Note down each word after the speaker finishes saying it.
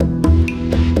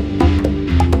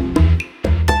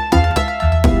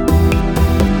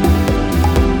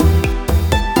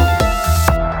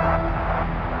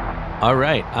All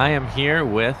right, I am here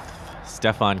with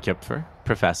Stefan Kipfer,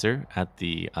 professor at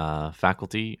the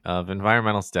Faculty of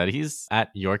Environmental Studies at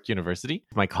York University.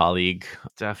 My colleague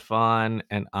Stefan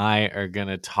and I are going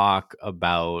to talk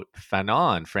about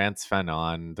Fanon, Frantz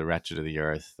Fanon, The Wretched of the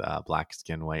Earth, Black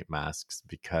Skin, White Masks,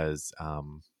 because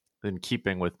in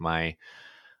keeping with my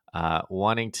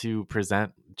wanting to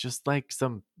present just like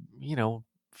some,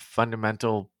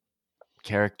 fundamental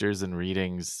characters and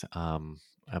readings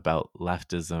about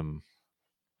leftism.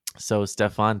 So,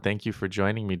 Stefan, thank you for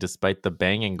joining me despite the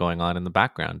banging going on in the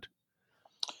background.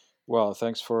 Well,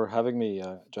 thanks for having me,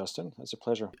 Justin. It's a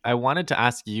pleasure. I wanted to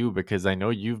ask you because I know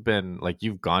you've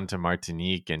gone to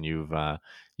Martinique and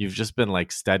you've just been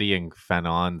like studying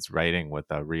Fanon's writing with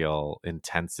a real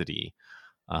intensity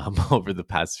over the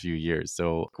past few years.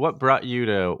 So, what brought you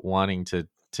to wanting to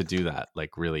do that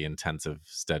like really intensive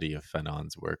study of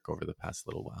Fanon's work over the past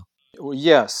little while? Well,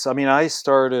 yes, I mean, I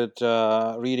started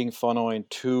reading Fanon in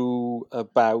two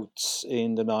bouts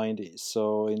in the 90s.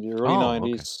 So, in the early Oh,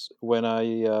 okay. 90s, when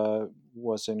I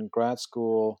was in grad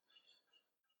school,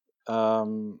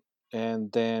 um,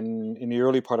 and then in the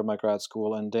early part of my grad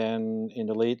school, and then in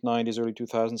the late 90s, early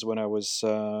 2000s, when I was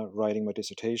writing my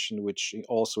dissertation, which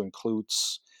also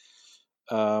includes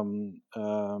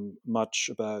much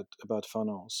about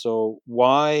Fanon. So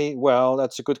why? Well,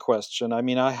 that's a good question. I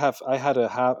mean, I've had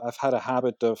a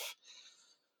habit of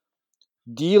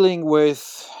dealing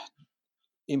with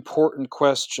important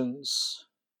questions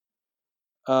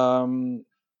um,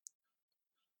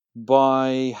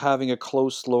 by having a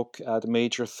close look at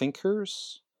major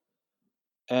thinkers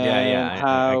Yeah, yeah. and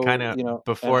I kind how of and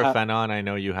before how Fanon, I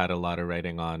know you had a lot of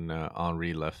writing on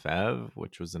Henri Lefebvre,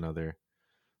 which was another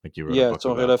like you wrote a yeah, book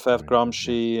so about Lefebvre, Henri Lefebvre. Yeah.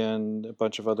 Gramsci, and a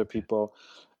bunch of other Okay. people.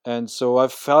 And so I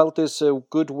felt this a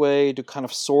good way to kind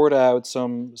of sort out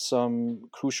some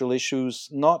crucial issues,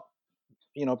 not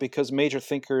because major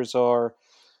thinkers are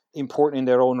important in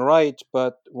their own right,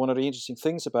 but one of the interesting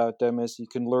things about them is you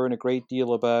can learn a great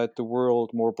deal about the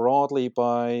world more broadly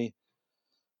by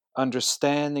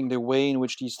understanding the way in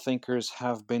which these thinkers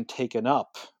have been taken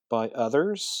up by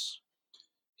others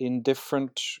in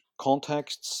different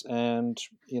contexts and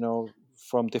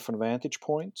from different vantage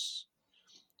points.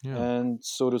 Yeah. And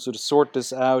so to sort of sort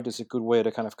this out is a good way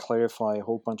to kind of clarify a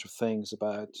whole bunch of things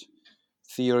about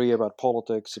theory, about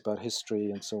politics, about history,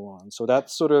 and so on. So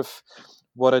that's sort of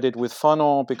what I did with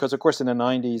Fanon, because of course in the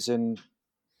 90s in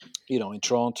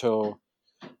Toronto,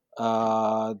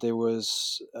 there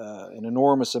was an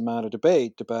enormous amount of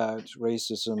debate about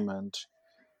racism and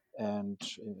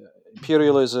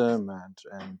imperialism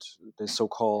and the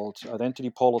so-called identity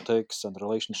politics and the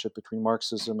relationship between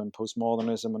Marxism and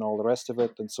postmodernism and all the rest of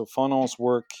it. And so Fanon's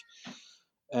work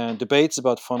and debates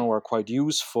about Fanon are quite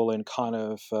useful in kind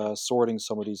of sorting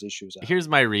some of these issues out. Here's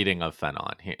my reading of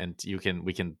Fanon, and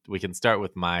we can start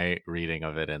with my reading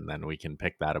of it, and then we can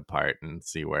pick that apart and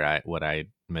see what I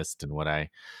missed and what I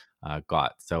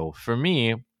got. So for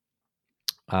me,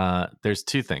 there's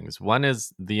two things. One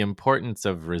is the importance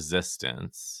of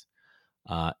resistance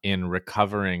in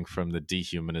recovering from the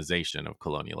dehumanization of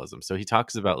colonialism. So he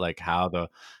talks about like how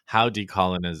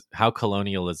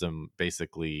colonialism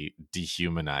basically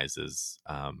dehumanizes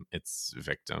its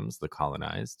victims, the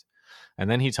colonized, and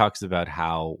then he talks about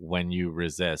how when you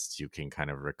resist, you can kind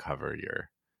of recover your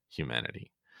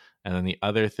humanity. And then the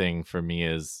other thing for me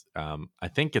is, I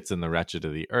think it's in The Wretched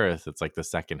of the Earth. It's like the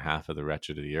second half of The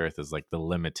Wretched of the Earth is like the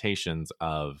limitations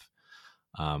of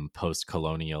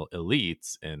post-colonial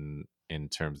elites in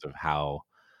terms of how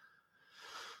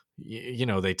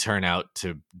they turn out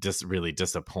to really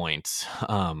disappoint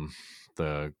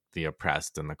the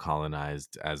oppressed and the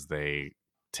colonized as they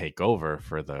take over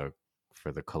for the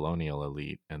colonial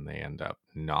elite, and they end up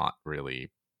not really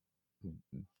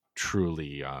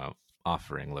truly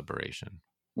offering liberation.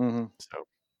 Mm-hmm. So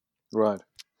Right.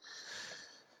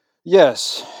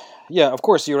 Yes. Yeah, of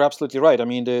course, you're absolutely right. I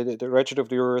mean, the Wretched of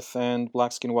the Earth and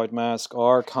Black Skin, White Mask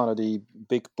are kind of the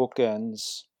big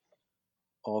bookends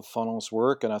of Fanon's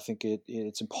work, and I think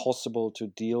it's impossible to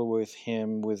deal with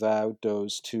him without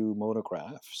those two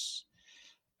monographs.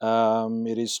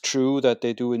 It is true that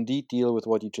they do indeed deal with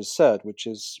what you just said, which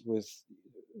is with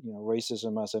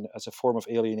racism as a form of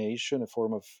alienation, a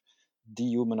form of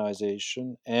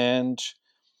dehumanization, and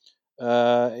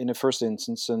in the first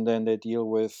instance, and then they deal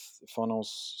with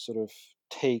Fanon's sort of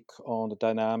take on the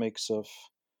dynamics of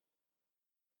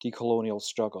decolonial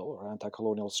struggle or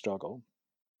anti-colonial struggle.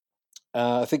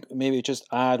 I think maybe just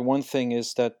add one thing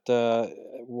is that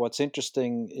what's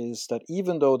interesting is that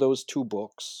even though those two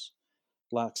books,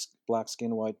 Black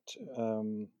Skin,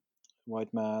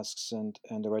 White Masks, and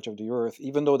The Wretch of the Earth,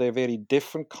 even though they're very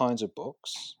different kinds of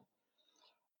books,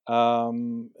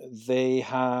 they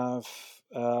have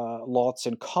lots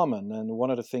in common. And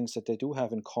one of the things that they do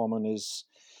have in common is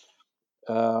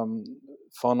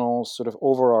Fanon's sort of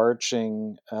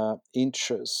overarching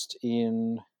interest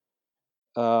in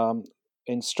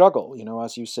struggle,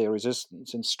 as you say,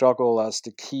 resistance, in struggle as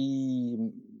the key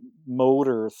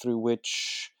motor through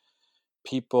which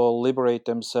people liberate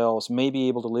themselves, may be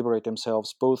able to liberate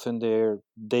themselves both in their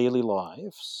daily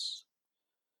lives,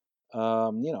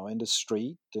 in the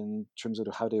street, in terms of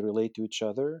how they relate to each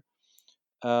other,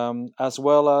 as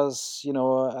well as,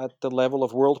 at the level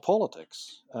of world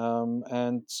politics.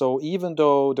 And so even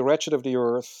though The Wretched of the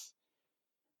Earth,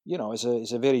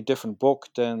 is a very different book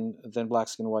than Black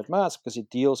Skin, White Mask, because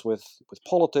it deals with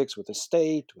politics, with the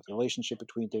state, with the relationship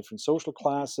between different social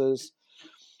classes.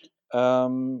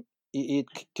 It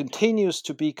continues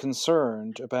to be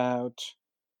concerned about,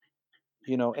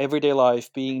 everyday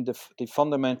life being the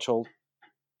fundamental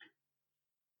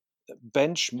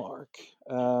benchmark,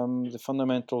 the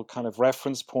fundamental kind of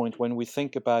reference point when we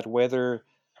think about whether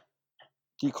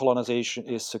decolonization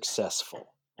is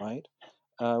successful, right?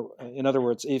 In other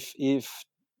words, if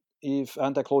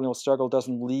anti-colonial struggle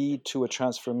doesn't lead to a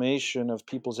transformation of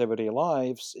people's everyday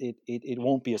lives, it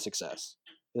won't be a success.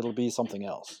 It'll be something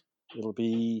else. It'll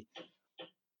be,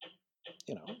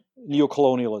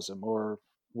 neocolonialism, or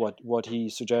what he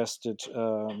suggested,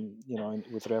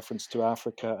 with reference to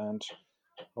Africa and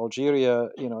Algeria.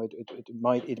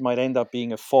 It might end up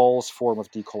being a false form of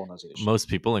decolonization. Most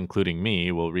people, including me,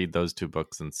 will read those two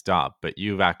books and stop. But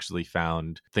you've actually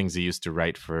found things he used to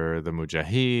write for the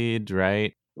Mujahid,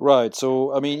 right? Right.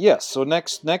 So, yes. So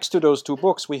next to those two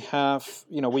books, we have,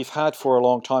 we've had for a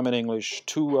long time in English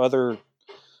two other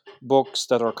books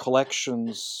that are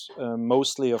collections,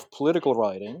 mostly of political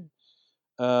writing.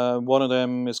 One of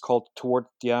them is called Toward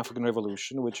the African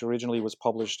Revolution, which originally was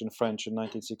published in French in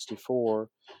 1964.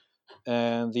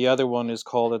 And the other one is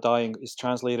is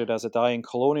translated as A Dying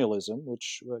Colonialism,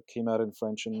 which came out in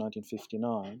French in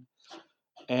 1959.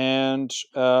 And,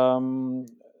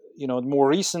 more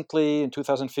recently, in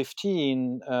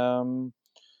 2015,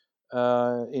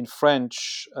 in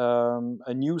French,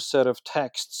 a new set of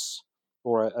texts,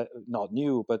 or not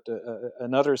new, but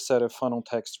another set of Fanon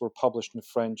texts were published in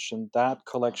French, and that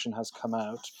collection has come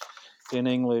out in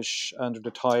English under the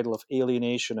title of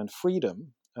Alienation and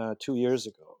Freedom 2 years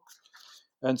ago.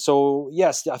 And so,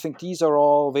 yes, I think these are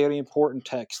all very important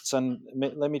texts. And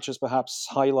let me just perhaps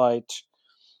highlight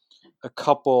a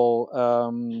couple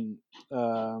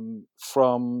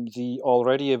from the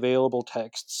already available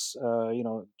texts,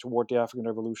 Toward the African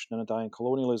Revolution and A Dying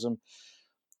Colonialism.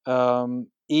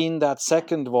 In that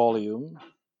second volume,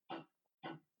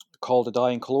 called A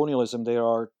Dying Colonialism, there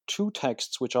are two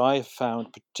texts which I have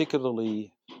found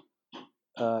particularly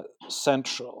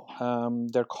central.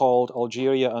 They're called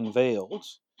Algeria Unveiled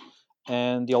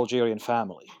and The Algerian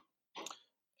Family.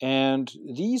 And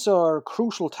these are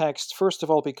crucial texts, first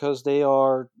of all, because they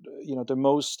are, the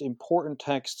most important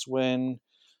texts when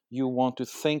you want to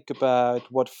think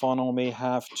about what Fanon may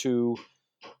have to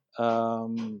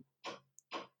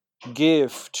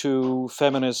give to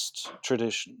feminist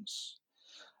traditions.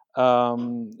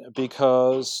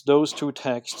 Because those two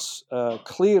texts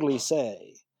clearly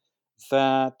say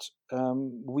that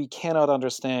we cannot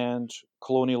understand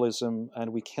colonialism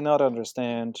and we cannot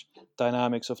understand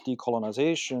dynamics of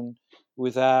decolonization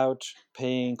without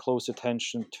paying close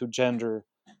attention to gender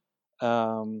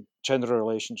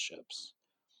relationships.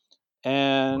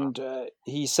 And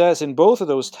he says in both of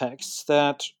those texts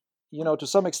that, to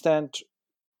some extent,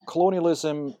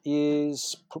 colonialism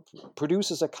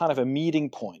produces a kind of a meeting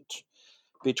point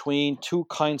between two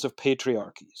kinds of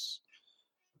patriarchies.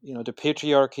 The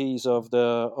patriarchies of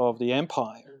the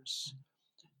empires,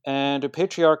 and the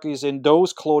patriarchies in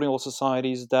those colonial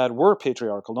societies that were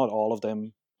patriarchal. Not all of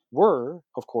them were,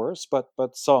 of course,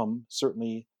 but some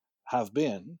certainly have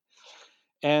been.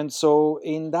 And so,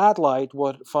 in that light,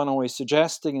 what Fanon is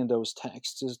suggesting in those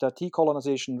texts is that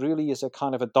decolonization really is a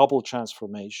kind of a double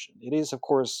transformation. It is, of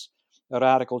course, a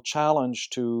radical challenge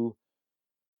to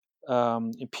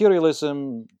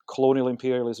imperialism, colonial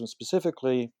imperialism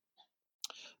specifically,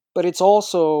 but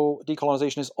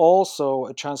decolonization is also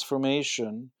a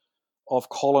transformation of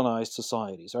colonized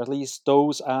societies, or at least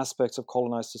those aspects of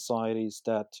colonized societies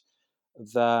that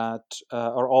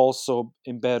are also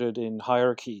embedded in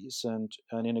hierarchies and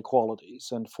inequalities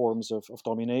and forms of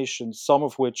domination, some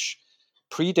of which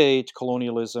predate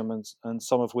colonialism and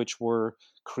some of which were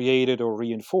created or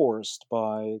reinforced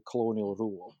by colonial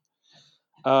rule.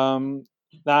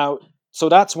 Now, so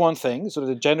that's one thing, sort of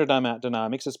the gender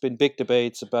dynamics. There's been big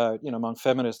debates about, among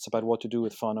feminists about what to do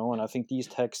with Fanon, and I think these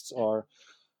texts are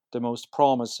the most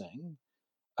promising.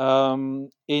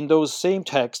 In those same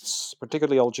texts,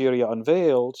 particularly Algeria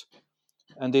Unveiled,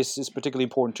 and this is particularly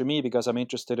important to me because I'm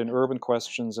interested in urban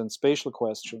questions and spatial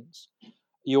questions,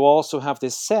 you also have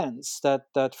this sense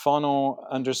that Fanon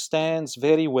understands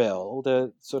very well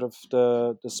the sort of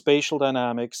the spatial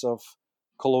dynamics of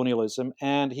colonialism,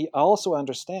 and he also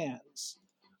understands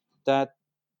that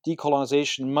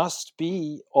decolonization must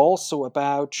be also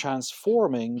about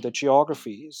transforming the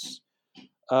geographies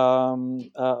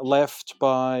left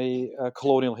by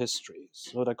colonial histories.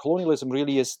 So that colonialism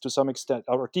really is, to some extent,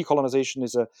 or decolonization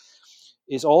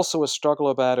is also a struggle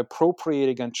about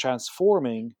appropriating and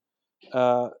transforming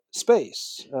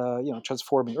space.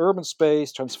 Transforming urban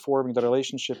space, transforming the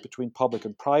relationship between public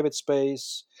and private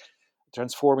space,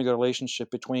 transforming the relationship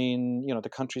between the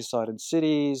countryside and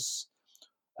cities,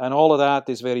 and all of that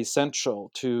is very central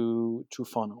to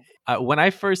Fanon. When I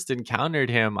first encountered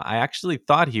him, I actually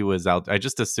thought he was I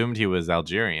just assumed he was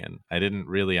Algerian. I didn't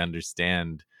really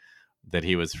understand that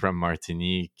he was from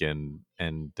Martinique, and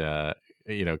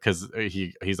because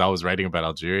he's always writing about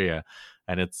Algeria,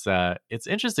 and it's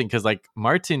interesting because like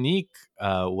Martinique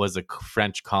was a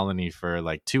French colony for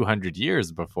like 200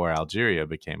 years before Algeria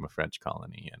became a French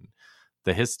colony, and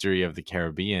the history of the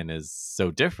Caribbean is so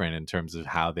different in terms of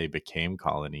how they became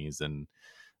colonies and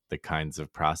the kinds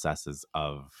of processes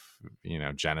of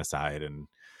genocide and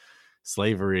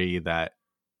slavery that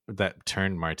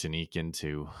turned Martinique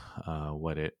into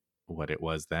what it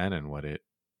was then and what it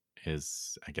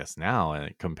is, I guess, now,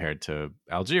 compared to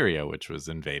Algeria, which was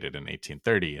invaded in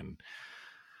 1830, and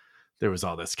there was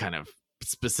all this kind of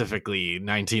specifically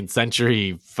 19th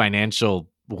century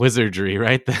financial wizardry,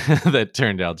 right, that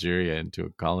turned Algeria into a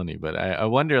colony. But I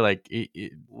wonder, like,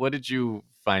 what did you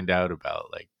find out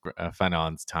about like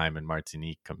Fanon's time in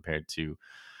Martinique compared to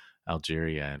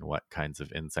Algeria, and what kinds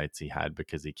of insights he had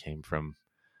because he came from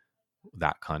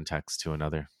that context to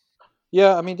another?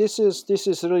 Yeah, I mean, this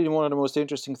is really one of the most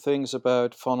interesting things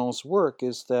about Fanon's work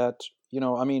is that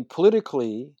I mean,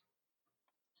 politically,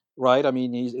 right? I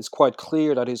mean, it's quite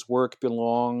clear that his work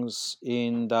belongs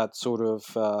in that sort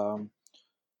of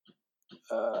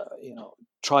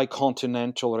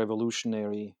tricontinental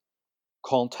revolutionary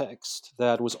context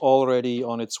that was already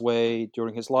on its way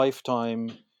during his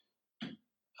lifetime,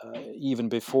 even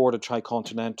before the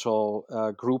tricontinental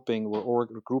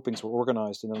groupings were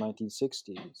organized in the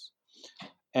 1960s.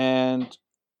 And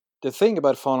the thing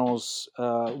about Fanon's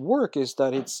work is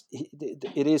that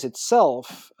it is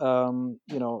itself,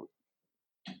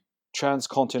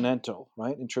 transcontinental,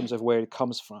 right, in terms of where it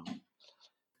comes from.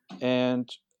 And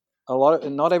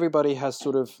not everybody has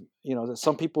sort of,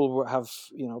 some people have,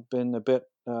 been a bit,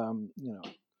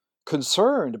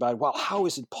 concerned about, well, how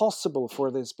is it possible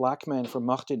for this black man from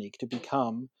Martinique to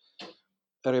become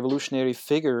a revolutionary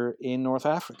figure in North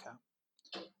Africa?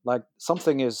 Like,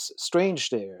 something is strange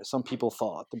there, some people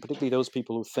thought, and particularly those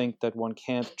people who think that one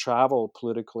can't travel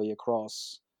politically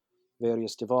across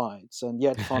various divides. And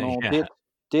yet Fanon Yeah.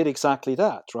 did exactly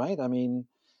that, right? I mean,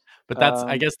 But I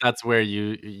um, guess that's where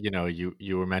you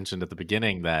were mentioned at the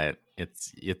beginning that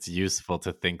it's useful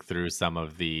to think through some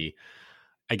of the,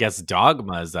 I guess,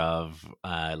 dogmas of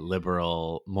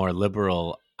more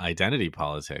liberal identity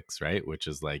politics, right? Which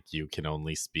is like you can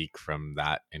only speak from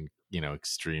that and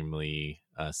extremely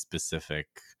specific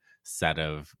set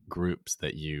of groups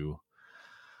that you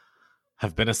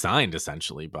have been assigned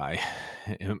essentially by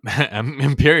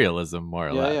imperialism, more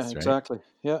or yeah, less, right? exactly.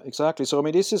 Yeah, exactly. So, I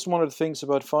mean, this is one of the things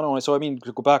about Fanon. So, I mean,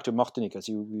 to go back to Martinique, as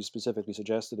you specifically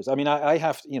suggested, is, I mean, I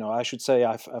have, I should say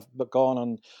I've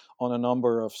gone on a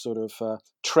number of sort of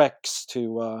treks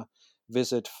to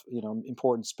visit,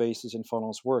 important spaces in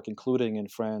Fanon's work, including in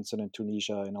France and in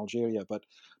Tunisia and Algeria.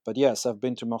 But yes, I've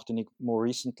been to Martinique more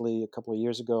recently, a couple of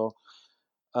years ago,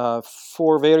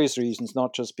 for various reasons,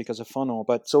 not just because of Fanon.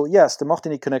 But so, yes, the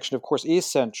Martinique connection, of course, is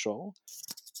central.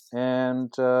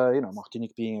 And,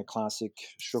 Martinique being a classic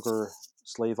sugar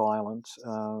slave island,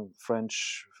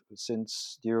 French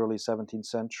since the early 17th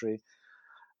century.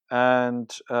 And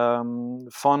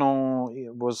Fanon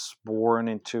was born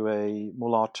into a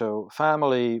mulatto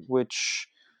family, which,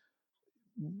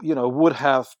 would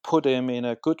have put him in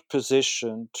a good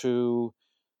position to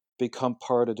become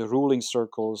part of the ruling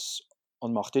circles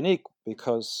on Martinique,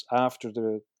 because after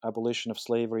the abolition of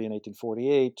slavery in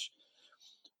 1848,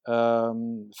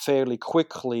 fairly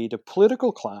quickly, the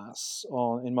political class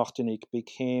in Martinique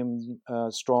became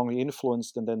strongly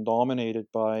influenced and then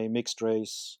dominated by mixed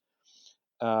race,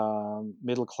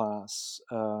 middle class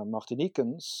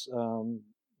Martinicans,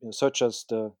 such as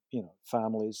the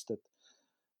families that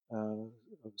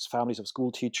families of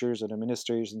school teachers and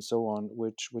administrators and so on,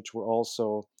 which were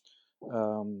also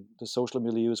the social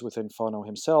milieus within Fanon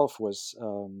himself was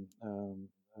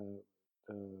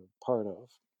part of.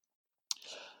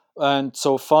 And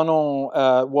so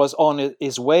Fanon was on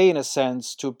his way, in a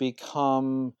sense, to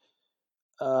become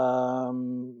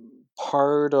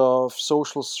part of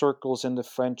social circles in the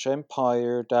French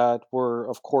Empire that were,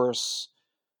 of course,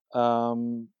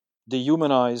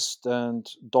 dehumanized and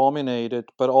dominated,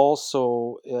 but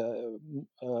also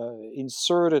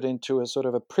inserted into a sort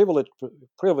of a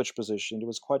privileged position. It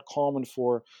was quite common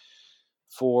for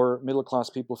middle class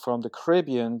people from the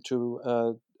Caribbean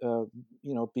to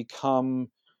become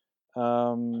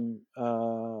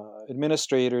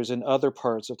administrators in other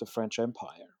parts of the French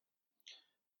Empire.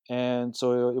 And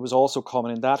so it was also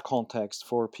common in that context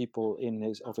for people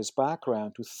of his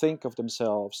background to think of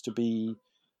themselves to be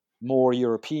more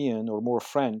European or more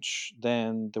French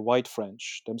than the white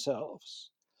French themselves.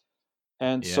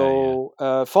 And Yeah. so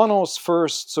Fanon's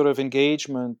first sort of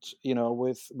engagement,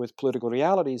 with political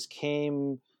realities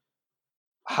came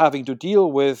having to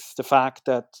deal with the fact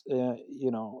that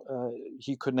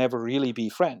he could never really be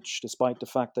French, despite the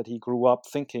fact that he grew up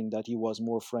thinking that he was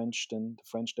more French than the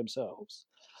French themselves.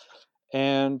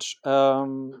 And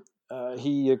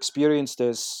he experienced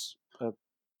this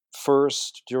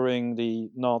first during the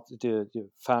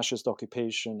fascist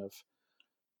occupation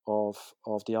of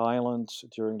the island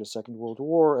during the Second World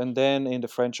War, and then in the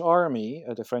French army,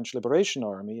 the French Liberation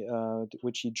Army,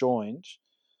 which he joined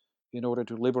in order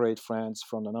to liberate France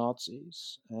from the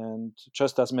Nazis. And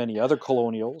just as many other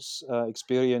colonials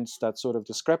experienced that sort of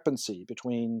discrepancy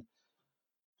between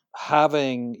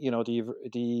having,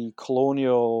 the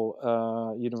colonial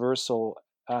universal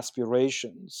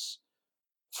aspirations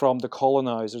from the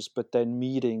colonizers, but then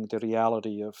meeting the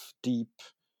reality of deep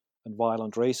and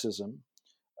violent racism,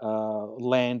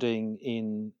 landing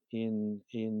in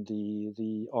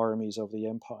the armies of the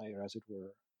empire, as it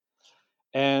were.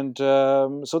 And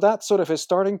so that's sort of his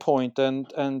starting point,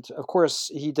 and of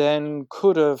course he then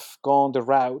could have gone the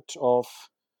route of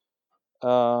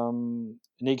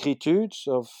negritude,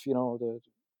 of the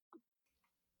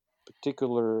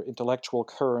particular intellectual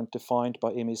current defined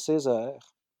by Aimé Césaire,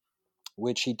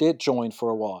 which he did join for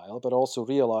a while, but also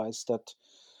realized that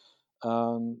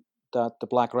that the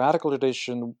Black radical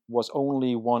tradition was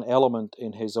only one element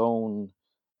in his own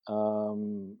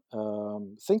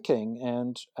thinking,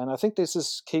 and I think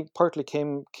this partly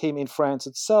came in France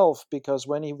itself, because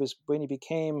when he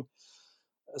became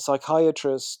a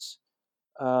psychiatrist,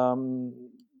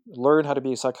 learned how to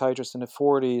be a psychiatrist in the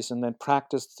 40s, and then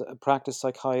practiced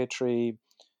psychiatry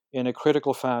in a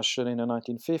critical fashion in the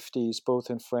 1950s, both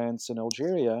in France and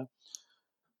Algeria.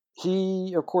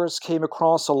 He, of course, came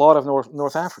across a lot of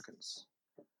North Africans,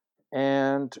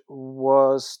 and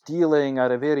was dealing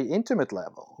at a very intimate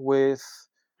level with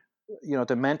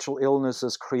the mental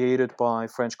illnesses created by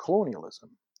French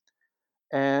colonialism,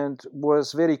 and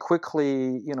was very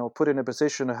quickly put in a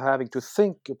position of having to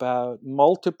think about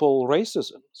multiple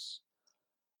racisms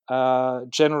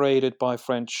generated by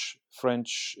French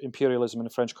imperialism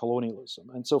and French colonialism.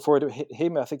 And so for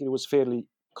him, I think it was fairly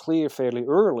clear fairly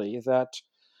early that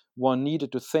one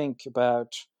needed to think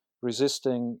about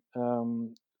resisting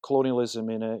colonialism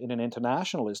in an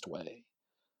internationalist way,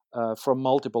 from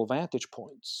multiple vantage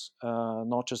points,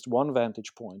 not just one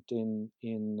vantage point in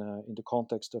the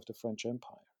context of the French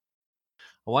Empire.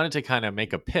 I wanted to kind of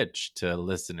make a pitch to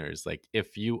listeners. Like,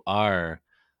 if you are,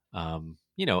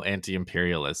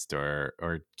 anti-imperialist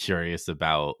or curious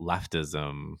about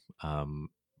leftism,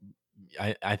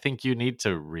 I think you need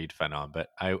to read Fanon. But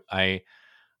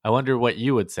I wonder what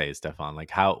you would say, Stefan. Like,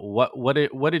 what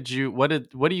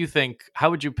do you think?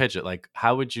 How would you pitch it? Like,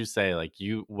 how would you say, like,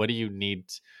 what do you need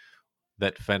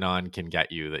that Fanon can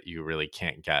get you that you really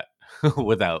can't get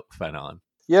without Fanon?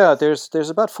 Yeah, there's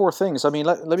about four things. I mean,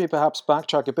 let me perhaps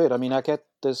backtrack a bit. I mean, I get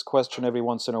this question every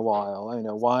once in a while.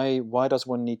 Why does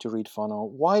one need to read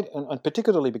Fanon? Why, and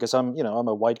particularly because I'm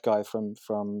a white guy from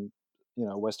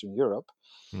Western Europe.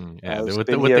 Yeah, I've with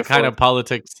been the here kind for of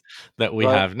politics that we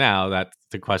right. have now, that's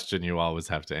the question you always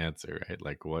have to answer, right?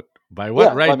 Like, by what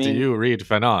Yeah, I right do mean, you read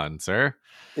Fanon, sir?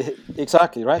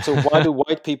 exactly, right. So why do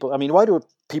white people? I mean, why do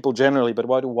people generally? But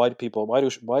why do white people?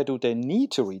 Why do they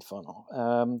need to read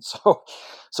Fanon?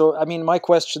 So I mean, my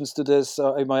questions to this,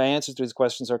 my answers to these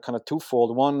questions are kind of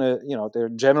twofold. One, they're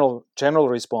general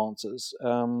responses.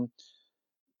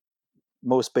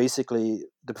 Most basically,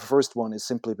 the first one is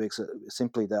simply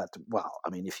that. Well, I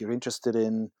mean, if you're interested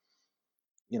in,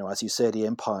 as you say, the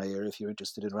empire, if you're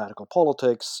interested in radical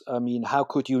politics, I mean, how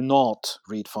could you not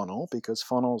read Fanon? Because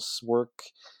Fanon's work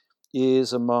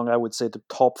is among, I would say, the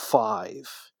top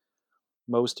five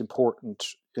most important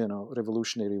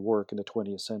revolutionary work in the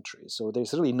 20th century. So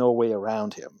there's really no way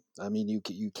around him. I mean, you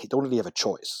don't really have a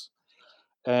choice.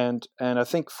 And I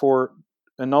think for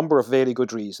a number of very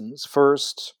good reasons.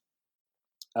 First,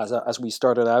 as we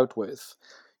started out with,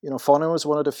 Fanon is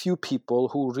one of the few people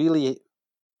who really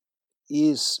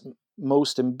is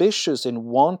most ambitious in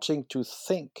wanting to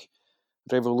think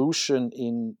revolution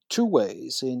in two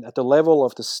ways: at the level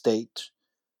of the state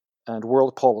and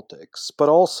world politics, but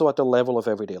also at the level of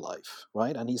everyday life,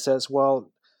 right? And he says,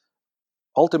 well,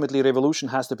 ultimately, revolution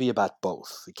has to be about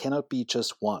both. It cannot be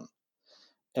just one.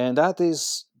 And that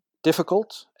is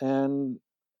difficult. And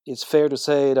it's fair to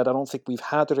say that I don't think we've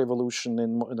had a revolution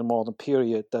in the modern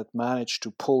period that managed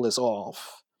to pull this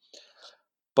off.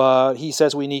 But he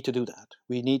says we need to do that.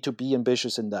 We need to be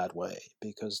ambitious in that way,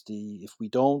 because if we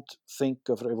don't think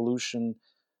of revolution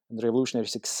and the revolutionary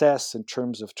success in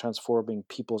terms of transforming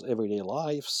people's everyday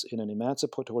lives in an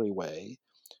emancipatory way,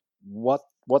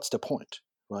 what's the point,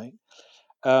 right?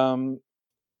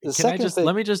 The second thing,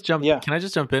 let me just jump yeah, can I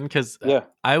just jump in, because yeah,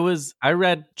 I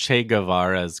read Che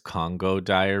Guevara's Congo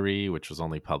Diary, which was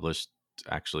only published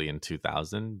actually in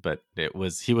 2000, but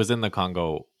he was in the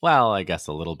Congo, well, I guess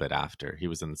a little bit after. He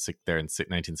was there in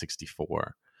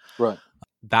 1964. right.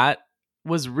 That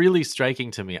was really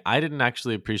striking to me. I didn't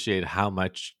actually appreciate how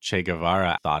much Che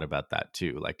Guevara thought about that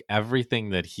too. Like, everything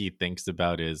that he thinks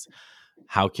about is,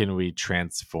 how can we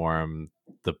transform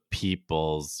the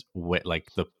people's like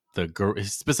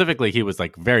specifically, he was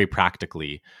like, very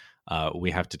practically,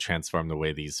 we have to transform the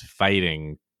way these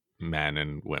fighting men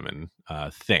and women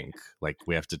think. Like,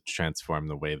 we have to transform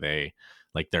the way they,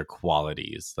 like, their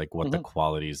qualities, like what the Mm-hmm.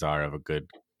 qualities are of a good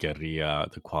guerrilla,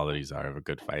 the qualities are of a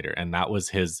good fighter. And that was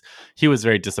he was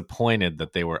very disappointed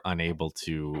that they were unable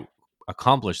to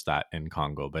accomplish that in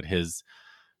Congo. But his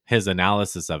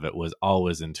analysis of it was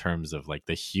always in terms of, like,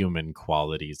 the human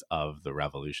qualities of the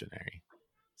revolutionary.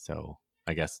 So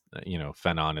I guess,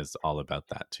 Fanon is all about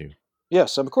that too.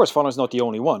 Yes, and of course, Fanon is not the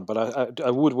only one, but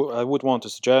I would want to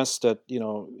suggest that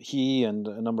he and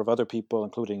a number of other people,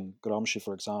 including Gramsci,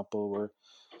 for example,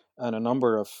 and a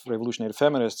number of revolutionary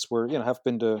feminists have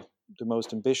been the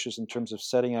most ambitious in terms of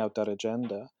setting out that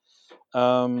agenda.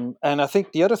 And I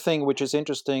think the other thing which is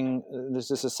interesting,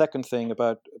 this is the second thing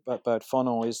about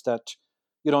Fanon, is that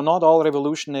not all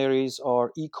revolutionaries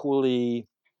are equally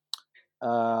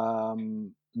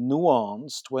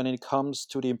nuanced when it comes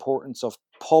to the importance of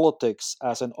politics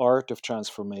as an art of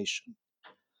transformation.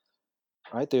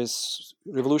 Right? There's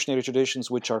revolutionary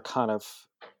traditions which are kind of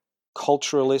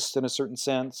culturalist in a certain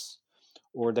sense,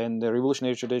 or then the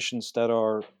revolutionary traditions that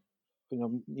are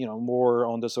more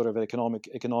on the sort of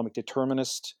economic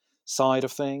determinist side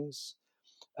of things.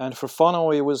 And for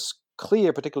Fanon, it was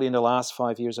clear, particularly in the last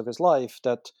 5 years of his life,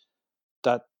 that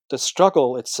the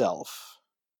struggle itself,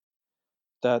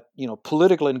 that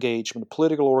political engagement,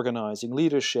 political organizing,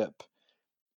 leadership,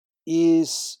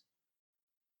 is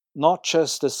not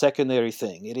just a secondary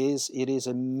thing. It is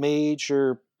a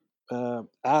major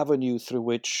avenue through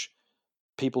which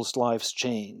people's lives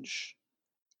change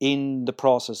in the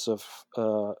process of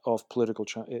political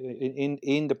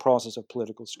in the process of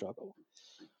political struggle.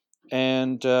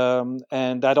 And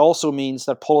that also means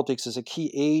that politics is a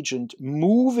key agent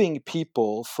moving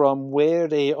people from where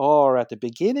they are at the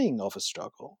beginning of a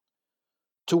struggle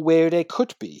to where they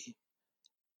could be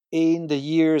in the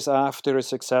years after a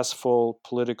successful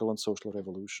political and social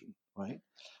revolution, right?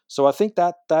 So I think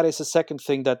that is the second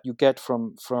thing that you get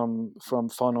from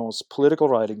Fanon's political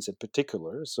writings in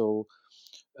particular. So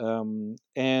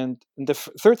and the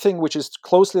third thing, which is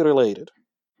closely related,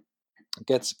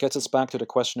 gets us back to the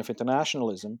question of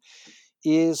internationalism,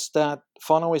 is that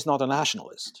Fanon is not a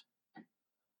nationalist.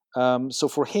 So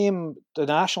for him, the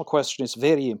national question is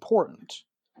very important,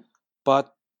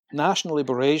 but national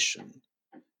liberation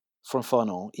from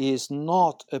Fanon is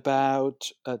not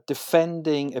about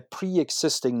defending a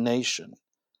pre-existing nation.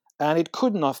 And it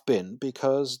couldn't have been,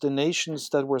 because the nations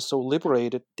that were so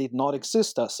liberated did not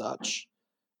exist as such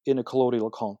in a colonial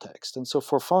context. And so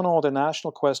for Fanon, the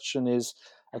national question is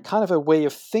a kind of a way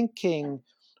of thinking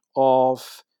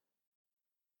of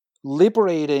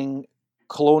liberating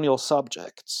colonial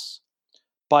subjects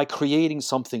by creating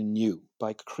something new,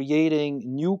 by creating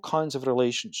new kinds of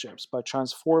relationships, by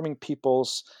transforming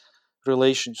people's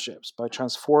relationships, by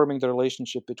transforming the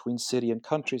relationship between city and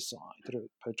countryside,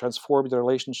 by transforming the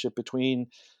relationship between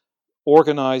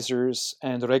organizers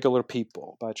and regular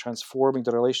people, by transforming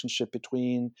the relationship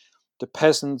between the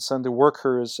peasants and the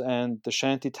workers and the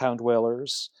shantytown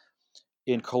dwellers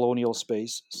in colonial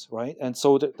spaces, right? And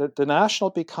so the national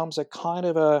becomes a kind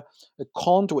of a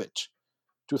conduit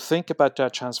to think about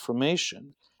that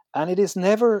transformation. And it is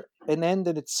never an end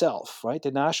in itself, right?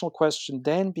 The national question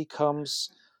then becomes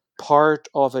part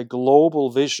of a global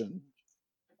vision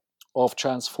of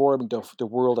transforming the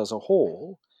world as a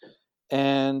whole.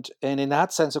 And in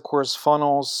that sense, of course,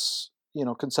 Fanon's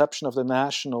conception of the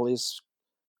national is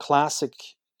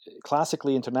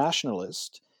classically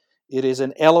internationalist. It is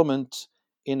an element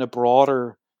in a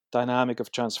broader dynamic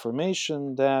of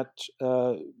transformation that,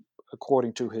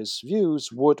 according to his views,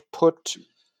 would put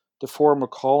the former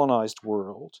colonized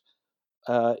world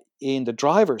in the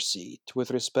driver's seat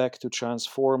with respect to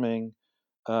transforming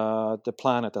the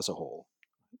planet as a whole.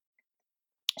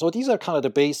 So these are kind of the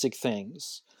basic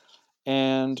things.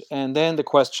 And then the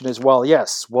question is, well,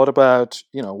 yes, what about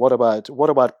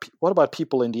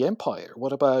people in the empire?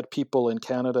 What about people in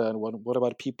Canada, and what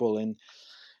about people in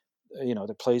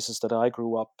the places that I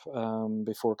grew up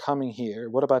before coming here?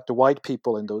 What about the white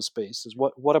people in those spaces?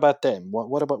 What about them?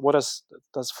 What does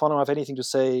Fanon have anything to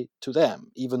say to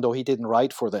them, even though he didn't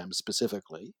write for them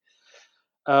specifically?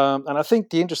 And I think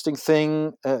the interesting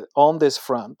thing on this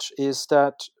front is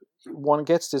that one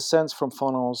gets this sense from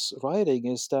Fanon's writing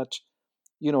is that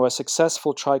a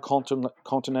successful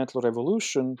tricontinental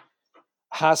revolution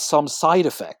has some side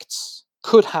effects,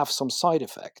 could have some side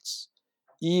effects,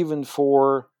 even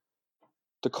for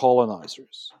the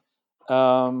colonizers.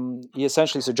 He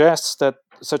essentially suggests that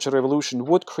such a revolution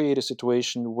would create a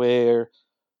situation where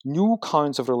new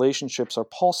kinds of relationships are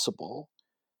possible,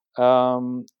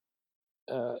 um,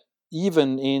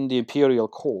 even in the imperial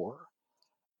core.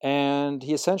 And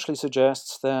he essentially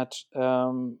suggests that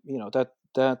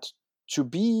that to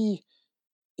be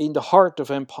in the heart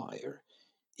of empire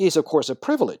is, of course, a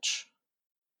privilege,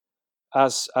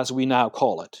 as we now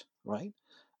call it, right?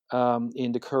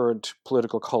 In the current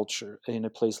political culture in a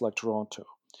place like Toronto.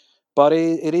 But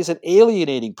it is an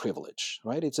alienating privilege,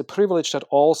 right? It's a privilege that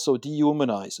also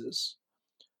dehumanizes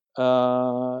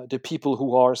the people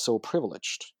who are so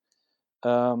privileged.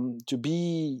 To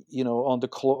be, on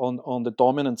the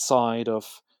dominant side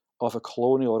of a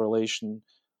colonial relation,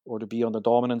 or to be on the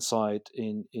dominant side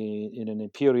in an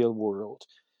imperial world,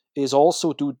 is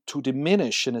also to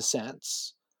diminish, in a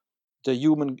sense, the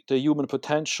human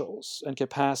potentials and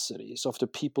capacities of the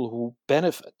people who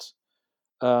benefit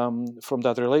from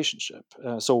that relationship.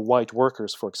 So white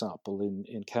workers, for example,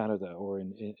 in Canada or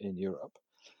in Europe.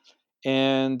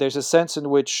 And there's a sense in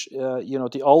which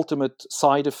the ultimate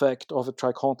side effect of a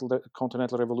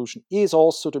tricontinental revolution is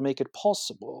also to make it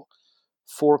possible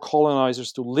for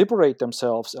colonizers to liberate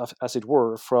themselves, as it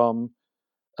were, from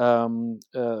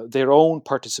their own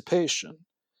participation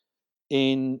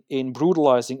in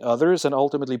brutalizing others and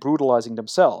ultimately brutalizing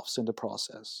themselves in the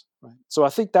process. Right? So I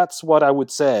think that's what I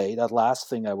would say. That last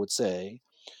thing I would say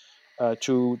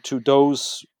to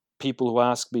those people who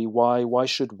ask me why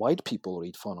should white people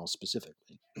read Fanon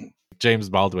specifically. James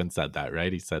Baldwin said that,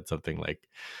 right? He said something like,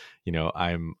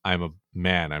 I'm a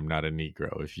man, I'm not a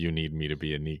Negro. If you need me to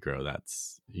be a Negro,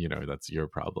 that's your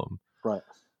problem. Right.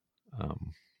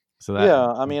 Um, so that, Yeah,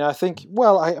 I mean, I think.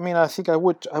 Well, I think I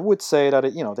would say that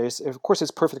there's, of course,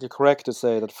 it's perfectly correct to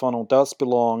say that Fanon does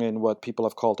belong in what people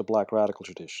have called the Black radical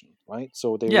tradition, right?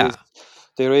 So yeah,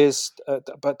 there is,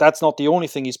 but that's not the only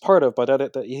thing he's part of. But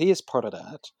that he is part of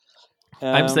that.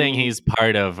 I'm saying he's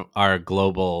part of our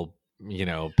global,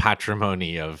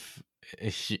 patrimony of,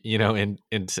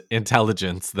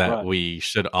 intelligence that Right. we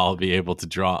should all be able to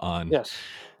draw on. Yes.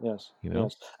 Yes. You know,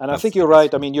 Yes. And I that's, think I you're guess,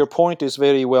 right. I mean, your point is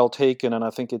very well taken, and I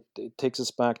think it takes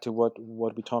us back to what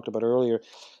we talked about earlier.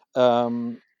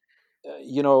 Um,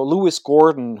 Lewis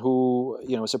Gordon, who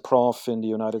is a prof in the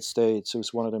United States,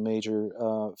 who's one of the major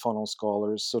Fanon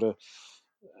scholars, sort of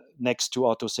next to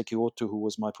Otto Sekioto, who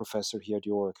was my professor here at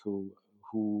York,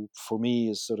 who for me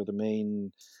is sort of the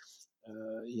main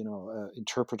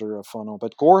interpreter of Fanon.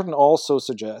 But Gordon also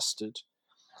suggested,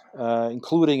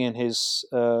 including in his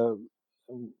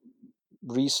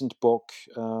recent book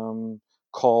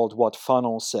called "What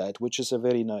Fanon Said," which is a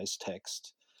very nice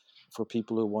text for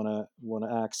people who want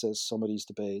to access some of these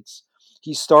debates.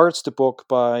 He starts the book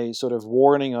by sort of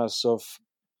warning us of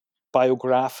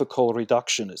biographical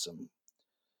reductionism,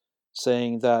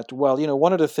 saying that, well,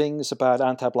 one of the things about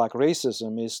anti-black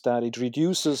racism is that it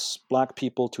reduces black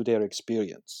people to their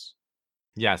experience,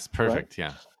 yes, right? perfect.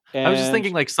 Yeah. I was just And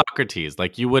thinking like Socrates,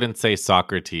 like you wouldn't say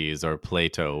Socrates or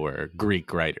Plato were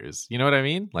Greek writers. You know what I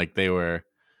mean? Like they were,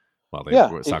 well, yeah,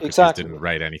 Socrates exactly. didn't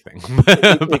write anything,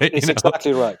 but It's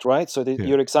exactly right, right? So yeah.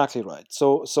 you're exactly right.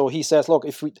 So he says, look,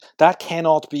 if that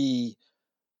cannot be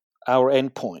our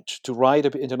endpoint. To write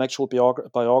an intellectual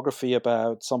biography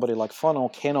about somebody like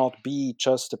Fanon cannot be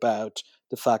just about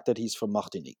the fact that he's from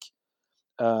Martinique.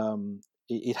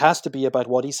 It has to be about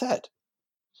what he said,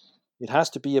 It has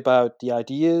to be about the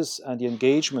ideas and the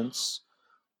engagements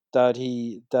that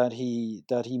he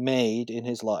made in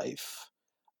his life,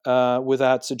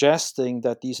 without suggesting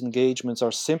that these engagements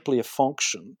are simply a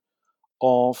function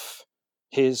of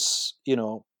his,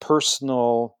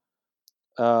 personal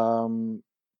um,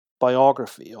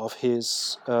 biography, of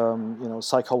his,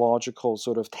 psychological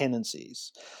sort of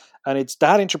tendencies. And it's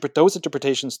those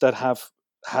interpretations that have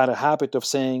had a habit of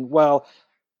saying, well,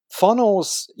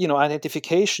 Fanon's,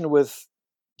 identification with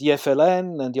the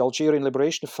FLN and the Algerian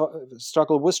liberation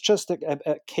struggle was just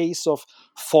a case of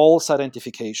false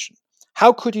identification.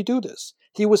 How could he do this?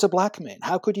 He was a black man.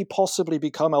 How could he possibly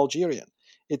become Algerian?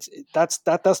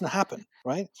 That doesn't happen,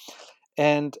 right?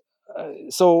 And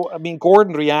so, I mean,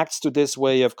 Gordon reacts to this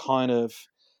way of kind of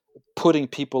putting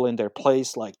people in their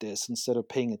place like this instead of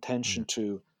paying attention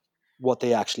to what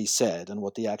they actually said and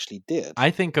what they actually did.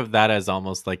 I think of that as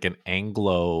almost like an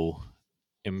Anglo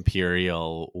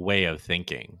imperial way of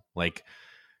thinking, like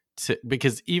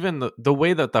because even the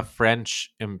way that the French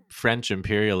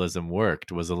imperialism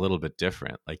worked was a little bit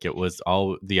different. Like it was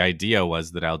all, the idea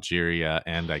was that Algeria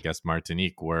and I guess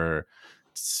Martinique were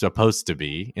supposed to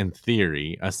be, in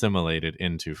theory, assimilated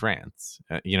into France.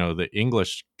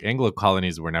 The Anglo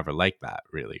colonies were never like that,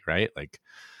 really, right? Like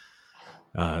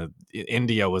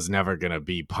India was never going to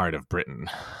be part of Britain.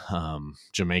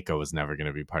 Jamaica was never going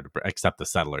to be part of Britain, except the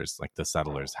settlers. Like the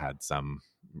settlers had some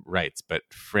rights, but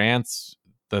France,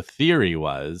 the theory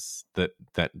was that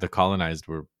the colonized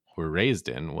were raised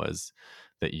in was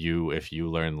that if you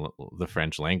learn the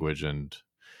French language and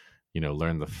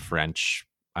learn the French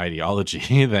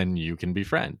ideology, then you can be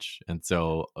French. And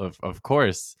so of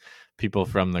course people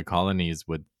from the colonies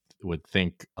would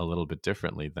think a little bit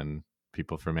differently than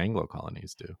people from Anglo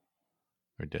colonies do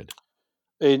or did.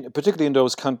 Particularly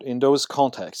in those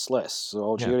contexts, less. So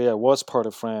Yeah. Algeria was part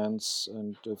of France,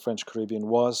 and the French Caribbean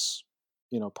was,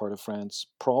 part of France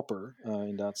proper,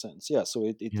 in that sense. Yeah, so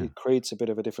Yeah. it creates a bit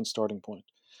of a different starting point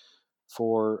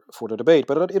for the debate,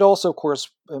 but it also, of course,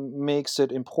 makes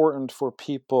it important for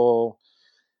people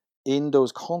in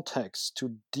those contexts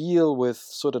to deal with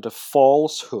sort of the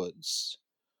falsehoods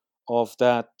of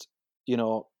that, you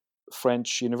know,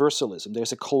 French universalism.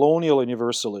 There's a colonial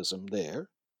universalism there,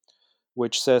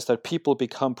 which says that people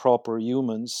become proper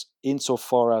humans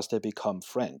insofar as they become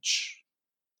French,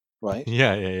 right?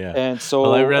 Yeah, yeah, yeah. And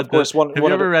Well, I so, of read the course, one have you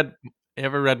one of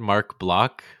ever the read Mark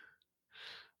Bloch?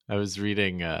 I was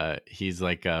reading he's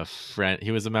like a friend,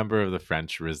 he was a member of the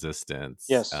French resistance,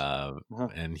 yes, uh-huh,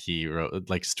 and he wrote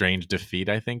like Strange Defeat,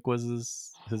 I think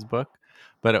was his book.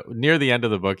 But near the end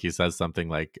of the book he says something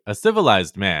like a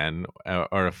civilized man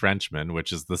or a Frenchman,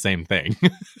 which is the same thing.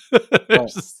 right.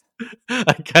 It's just,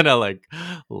 I kind of like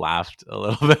laughed a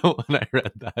little bit when I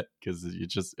read that because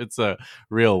it's a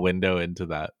real window into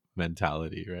that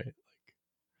mentality, right?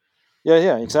 Yeah,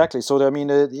 yeah, Yeah. exactly. So, I mean,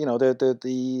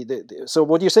 so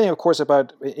what you're saying, of course,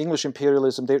 about English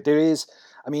imperialism, there is,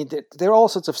 I mean, there are all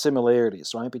sorts of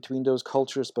similarities, right, between those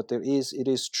cultures. But it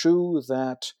is true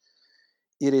that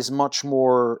it is much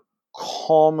more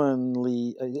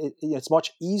commonly, it's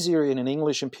much easier in an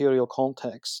English imperial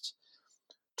context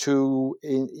to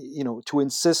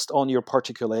insist on your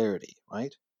particularity,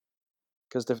 right?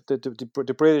 Because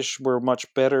the British were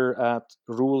much better at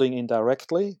ruling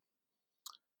indirectly,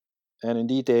 and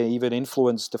indeed they even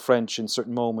influenced the French in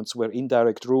certain moments where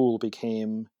indirect rule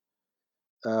became,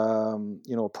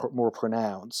 more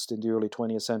pronounced in the early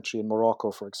 20th century in Morocco,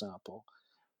 for example.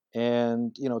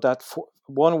 And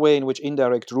one way in which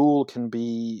indirect rule can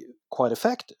be quite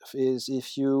effective is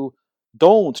if you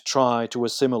don't try to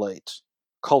assimilate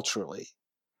culturally,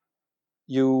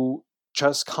 you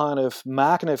just kind of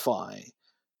magnify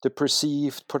the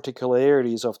perceived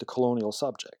particularities of the colonial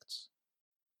subjects,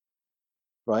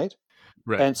 right?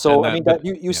 Right. And And so, I that mean, but that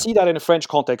you yeah. see that in the French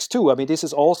context too. I mean, this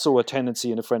is also a tendency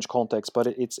in the French context, but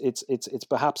it's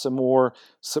perhaps a more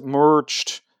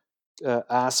submerged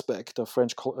aspect of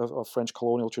French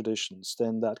colonial traditions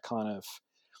than that kind of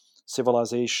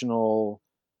civilizational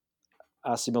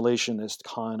assimilationist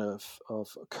kind of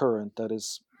current that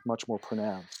is much more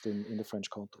pronounced in the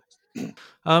French context.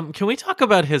 Can we talk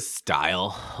about his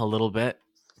style a little bit?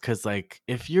 Because, like,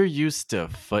 if you're used to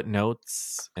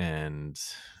footnotes and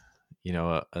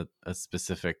a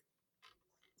specific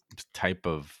type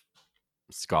of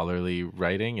scholarly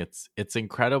writing, it's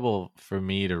incredible for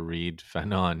me to read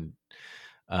Fanon,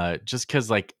 just because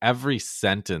like every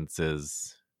sentence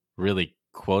is really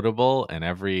quotable, and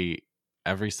every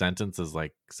sentence is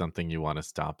like something you want to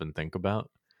stop and think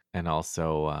about. And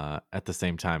also at the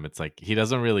same time it's like he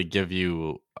doesn't really give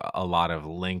you a lot of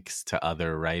links to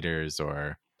other writers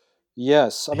or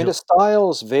Yes, I mean the He'll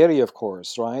styles vary, of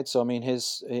course, right? So I mean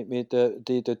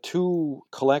the two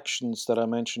collections that I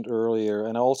mentioned earlier,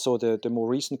 and also the more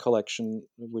recent collection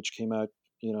which came out,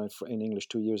 in English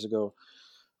 2 years ago,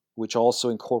 which also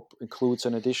includes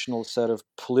an additional set of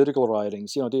political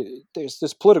writings. There's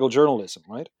this political journalism,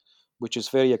 right, which is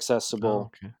very Oh, accessible.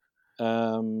 okay.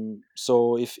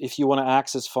 So if you want to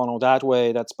access Fanon that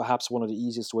way, that's perhaps one of the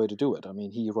easiest way to do it. I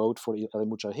mean, he wrote for Al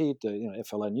Mujahid, the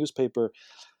FLN newspaper,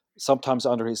 sometimes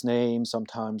under his name,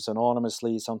 sometimes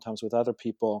anonymously, sometimes with other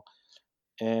people.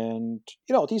 And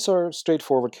these are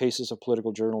straightforward cases of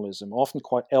political journalism, often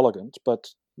quite elegant, but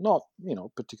not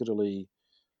particularly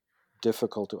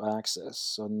difficult to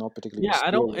access, and not particularly Yeah,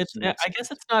 I don't mysterious it's in I that guess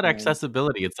sense. it's not Um,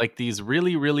 accessibility. It's like these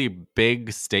really, really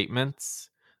big statements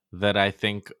that I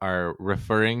think are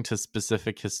referring to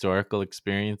specific historical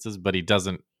experiences, but he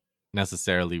doesn't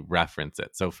necessarily reference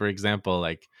it. So, for example,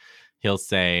 like he'll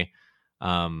say,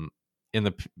 um, in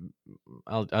the,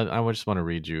 I just want to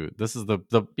read you. This is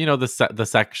the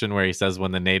section where he says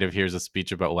when the native hears a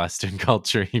speech about Western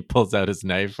culture, he pulls out his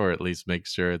knife or at least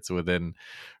makes sure it's within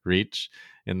reach.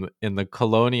 In the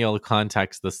colonial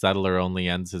context, the settler only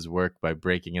ends his work by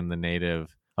breaking in the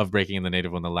native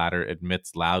when the latter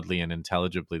admits loudly and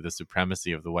intelligibly the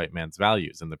supremacy of the white man's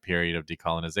values. In the period of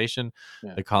decolonization,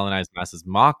 yeah, the colonized masses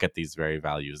mock at these very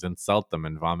values, insult them,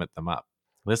 and vomit them up.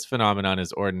 This phenomenon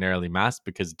is ordinarily masked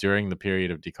because during the period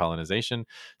of decolonization,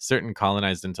 certain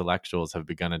colonized intellectuals have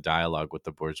begun a dialogue with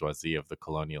the bourgeoisie of the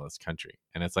colonialist country.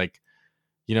 And it's like,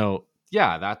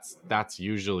 yeah, that's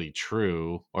usually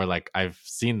true, or like I've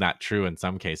seen that true in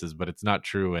some cases, but it's not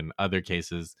true in other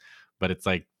cases. But it's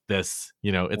like this,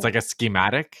 it's yeah, like a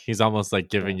schematic. He's almost like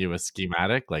yeah, giving you a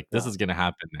schematic, like this yeah, is going to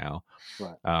happen now.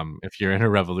 right, If you're in a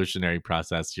revolutionary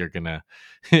process, you're gonna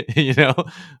you know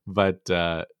but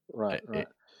right, it, right.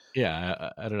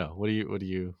 yeah, I don't know. How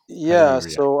do Yeah, you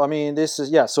react? so I mean, this is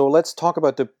yeah. So let's talk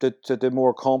about the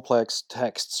more complex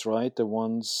texts, right? The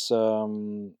ones,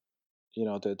 the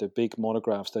big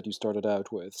monographs that you started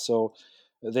out with. So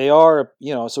they are,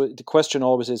 so the question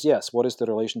always is, yes, what is the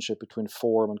relationship between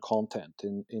form and content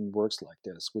in works like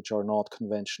this, which are not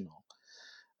conventional?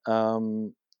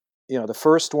 Um, the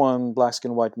first one, Black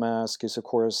Skin, White Mask, is of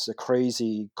course a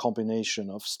crazy combination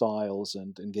of styles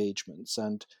and engagements,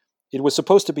 and it was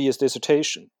supposed to be his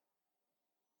dissertation,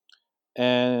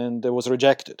 and it was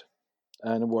rejected,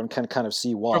 and one can kind of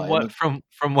see From why. I what mean, from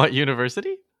what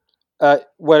university?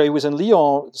 where he was in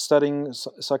Lyon studying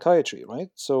psychiatry, right?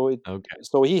 Okay.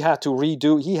 So he had to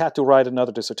redo, he had to write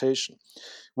another dissertation,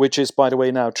 which is, by the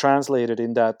way, now translated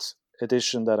in that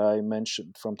edition that I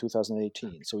mentioned from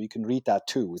 2018. So you can read that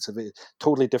too. It's a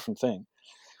totally different thing.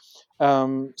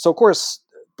 So of course,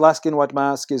 Black Skin, White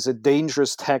Mask is a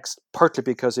dangerous text, partly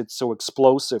because it's so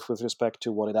explosive with respect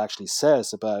to what it actually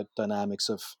says about dynamics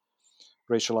of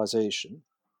racialization,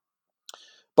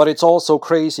 but it's also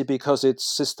crazy because it's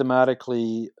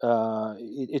systematically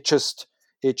it just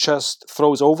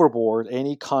throws overboard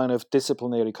any kind of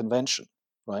disciplinary convention,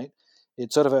 right?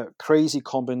 It's sort of a crazy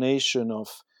combination of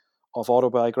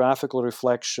autobiographical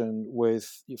reflection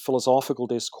with philosophical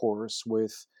discourse,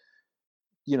 with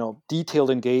detailed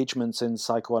engagements in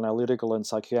psychoanalytical and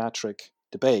psychiatric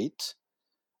debate,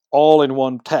 all in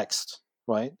one text,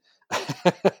 right?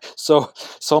 So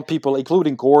some people,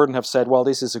 including Gordon, have said, well,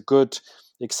 this is a good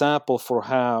example for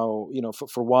how,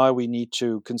 for why we need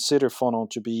to consider Fanon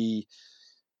to be,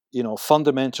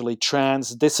 fundamentally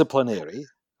transdisciplinary,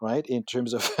 right, in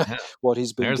terms of Yeah. what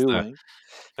he's been There's the doing.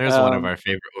 there's one of Um, our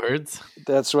favorite words.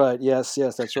 that's right. Yes,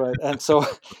 yes, that's right. And so,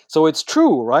 so it's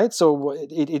true, right? So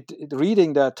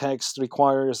reading that text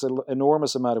requires an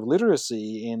enormous amount of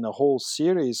literacy in a whole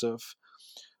series of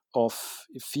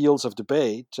fields of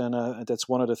debate, and that's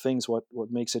one of the things what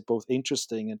makes it both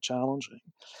interesting and challenging.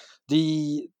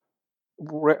 The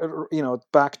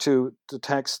back to the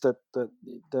text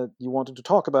that you wanted to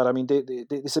talk about. I mean,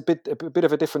 it's a bit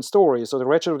of a different story. So the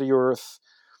Wretched of the Earth.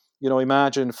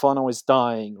 Imagine Fanon is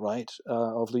dying, right,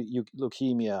 of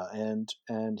leukemia,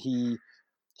 and he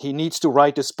needs to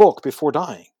write this book before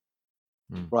dying,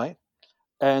 Mm. right?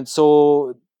 And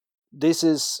so this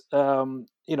is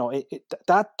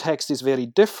that text is very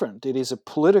different. It is a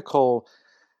political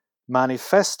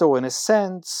manifesto in a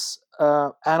sense,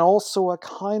 and also a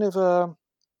kind of a,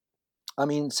 I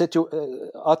mean,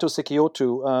 Ato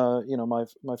Sekiotu,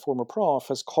 my former prof,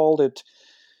 has called it,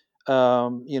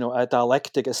 a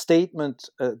dialectic, a statement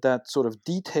that sort of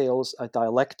details a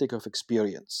dialectic of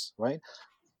experience, right?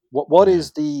 What Yeah.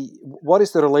 is the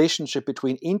relationship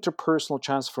between interpersonal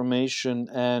transformation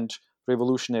and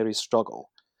revolutionary struggle?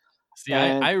 See,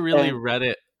 I And really and read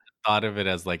it, thought of it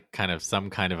as like kind of some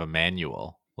kind of a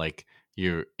manual. Like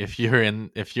if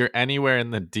you're anywhere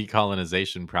in the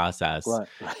decolonization process, Right,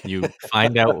 right, you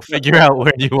figure out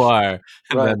where you are,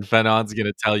 and right. then Fanon's going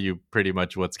to tell you pretty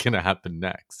much what's going to happen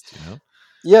next.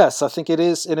 Yes, I think it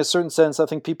is in a certain sense. I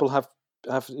think people have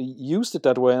used it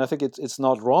that way, and I think it's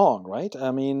not wrong, right?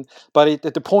 I mean, but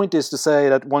the point is to say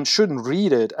that one shouldn't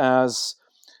read it as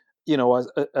as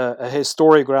a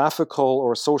historiographical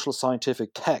or social scientific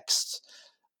text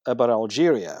about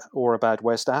Algeria or about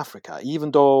West Africa,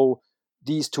 even though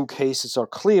these two cases are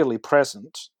clearly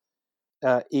present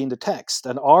in the text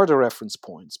and are the reference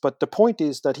points. But the point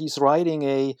is that he's writing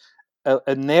a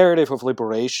narrative of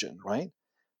liberation, right?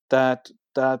 That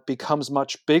becomes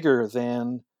much bigger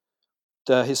than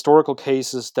the historical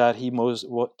cases that he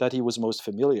was most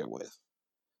familiar with.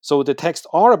 So the texts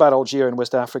are about Algeria and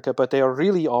West Africa, but they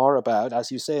really are about, as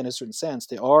you say, in a certain sense,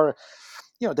 they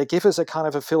give us a kind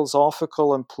of a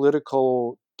philosophical and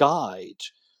political guide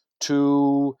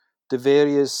to the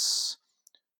various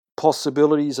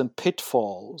possibilities and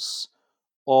pitfalls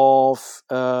of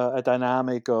a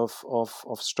dynamic of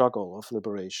struggle, of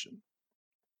liberation.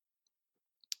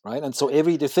 Right? And so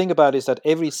the thing about it is that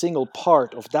every single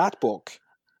part of that book,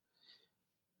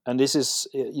 and this is,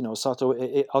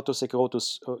 Otto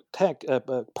Sekeroto's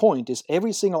point, is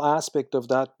every single aspect of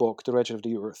that book, The Wretched of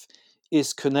the Earth,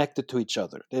 is connected to each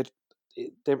other.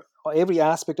 Every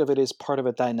aspect of it is part of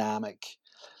a dynamic.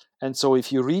 And so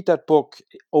if you read that book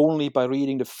only by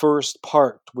reading the first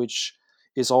part, which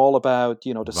is all about,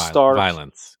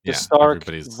 Violence. the Yeah. stark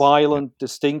Everybody's. violent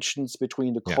distinctions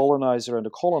between the Yeah. colonizer and the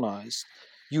colonized,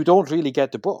 you don't really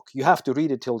get the book. You have to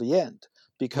read it till the end,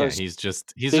 because he's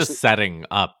just setting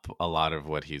up a lot of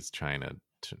what he's trying to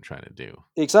do.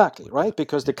 Exactly, right?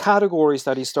 Because the categories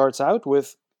that he starts out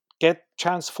with get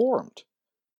transformed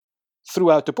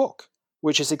throughout the book,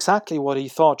 which is exactly what he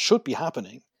thought should be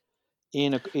happening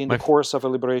in the course of a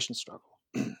liberation struggle.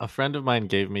 A friend of mine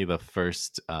gave me the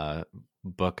first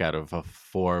book out of a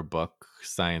 4-book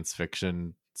science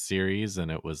fiction series,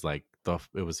 and it was like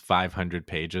it was 500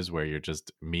 pages where you're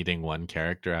just meeting one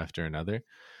character after another,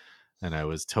 and I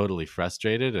was totally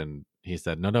frustrated. And he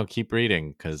said, "No, keep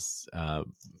reading, because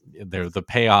the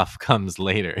payoff comes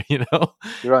later,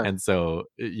 Right. And so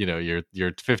you're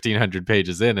 1,500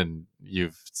 pages in, and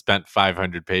you've spent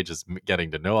 500 pages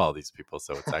getting to know all these people,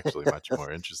 so it's actually much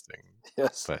more interesting.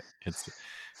 Yes. But it's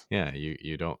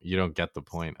you don't get the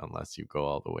point unless you go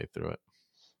all the way through it.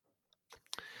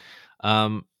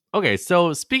 Okay,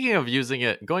 so speaking of using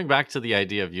it, going back to the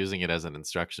idea of using it as an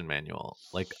instruction manual,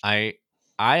 like I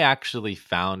actually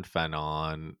found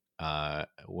Fanon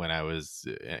when I was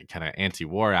kind of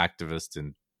anti-war activist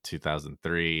in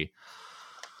 2003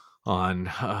 on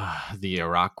the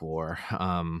Iraq War,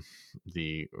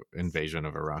 the invasion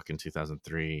of Iraq in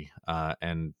 2003,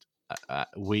 and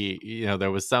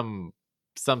there was some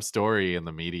story in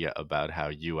the media about how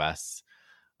U.S.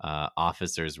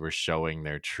 Officers were showing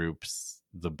their troops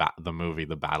the movie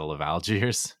The Battle of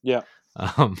Algiers. Yeah.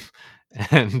 um,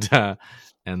 and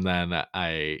then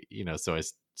so I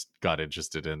got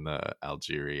interested in the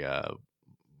Algeria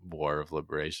War of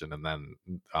Liberation, and then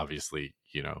obviously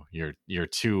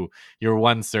you're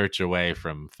one search away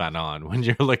from Fanon when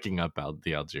you're looking up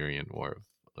the Algerian War of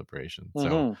Liberation.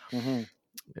 So Mm-hmm.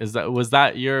 Mm-hmm. was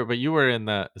that but you were in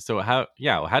the, so how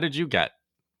did you get,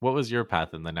 what was your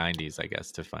path in the 90s, I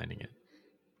guess, to finding it?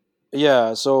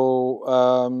 Yeah.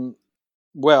 So,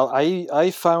 well,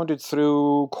 I found it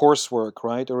through coursework,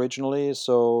 right? Originally,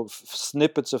 so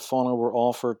snippets of Fanon were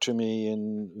offered to me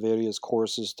in various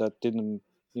courses that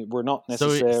were not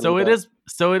necessarily that.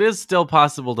 So it is still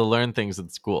possible to learn things at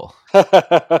school.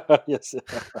 Yes.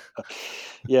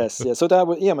 Yes, yeah. So that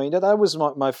was, yeah. I mean, that was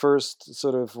my first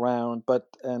sort of round, but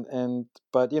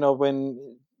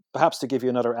when, perhaps to give you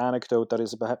another anecdote that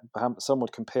is perhaps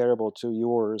somewhat comparable to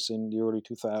yours in the early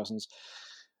 2000s.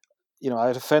 I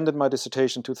had defended my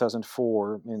dissertation in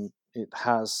 2004, and it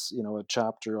has a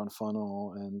chapter on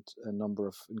Fanon and a number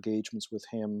of engagements with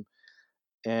him.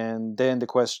 And then the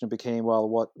question became, well,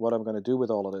 what am I going to do with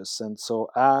all of this? And so,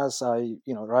 as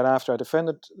right after I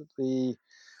defended the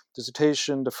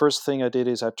dissertation, the first thing I did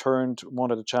is I turned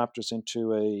one of the chapters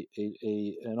into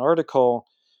an article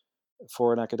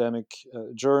for an academic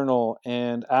journal.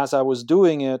 And as I was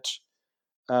doing it,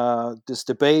 this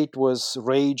debate was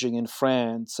raging in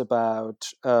France about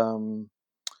the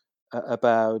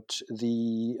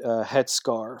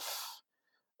headscarf.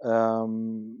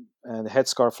 And the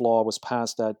headscarf law was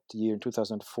passed that year in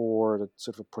 2004 that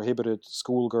sort of prohibited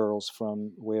schoolgirls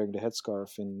from wearing the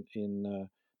headscarf in the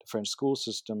French school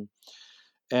system.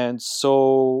 And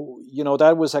so,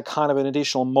 that was a kind of an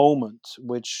additional moment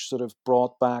which sort of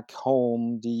brought back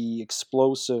home the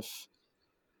explosive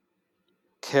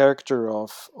character of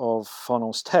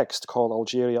Fanon's text called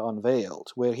Algeria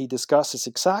Unveiled, where he discusses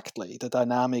exactly the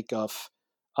dynamic of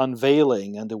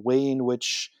unveiling and the way in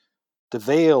which the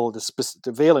veil,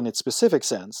 the veil in its specific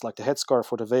sense, like the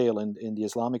headscarf or the veil in the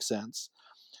Islamic sense,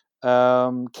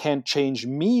 can change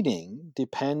meaning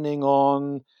depending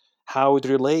on how it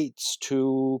relates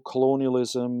to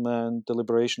colonialism and the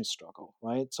liberation struggle,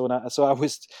 right? So I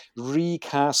was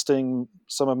recasting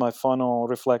some of my Fanon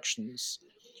reflections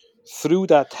through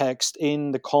that text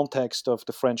in the context of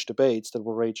the French debates that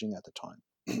were raging at the time.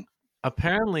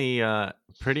 Apparently,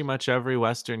 pretty much every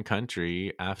Western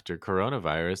country after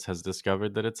coronavirus has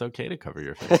discovered that it's okay to cover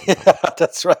your face in public.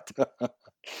 That's right.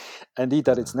 Indeed,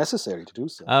 that Uh, it's necessary to do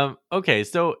so. okay,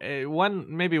 so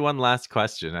one last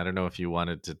question. I don't know if you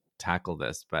wanted to tackle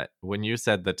this, but when you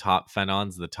said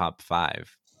Fanon's the top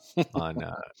five on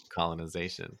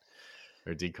colonization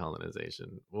or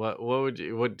decolonization,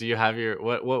 what do you have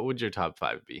what would your top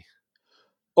five be?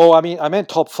 Oh, I meant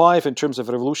top five in terms of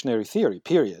revolutionary theory.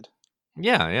 Period.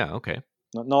 Yeah, okay.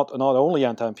 Not only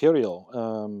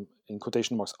anti-imperial, in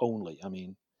quotation marks only. I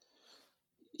mean,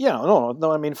 yeah, no.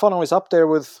 I mean, Fanon is up there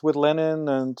with Lenin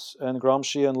and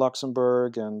Gramsci and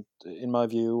Luxemburg, and in my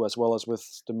view, as well as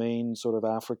with the main sort of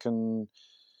African,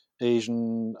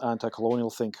 Asian anti-colonial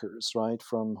thinkers, right,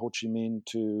 from Ho Chi Minh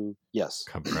to yes,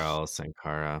 Cabral,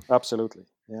 Sankara. absolutely,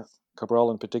 yeah.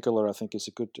 Cabral in particular, I think, is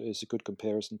a good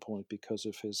comparison point because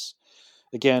of his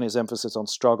emphasis on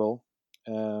struggle,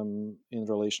 in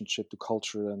relationship to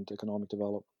culture and economic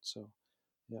development. So,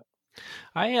 yeah.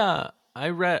 I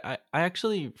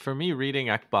actually, for me, reading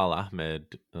Iqbal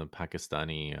Ahmed, a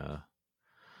Pakistani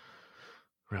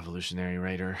revolutionary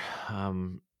writer,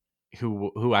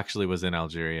 who actually was in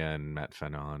Algeria and met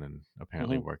Fanon and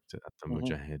apparently Hmm. worked at the Hmm.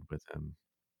 Mujahid with him.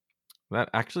 That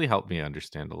actually helped me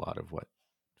understand a lot of what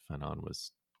Fanon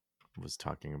was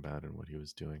talking about and what he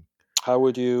was doing. How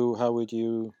would you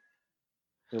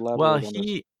Well, elaborate on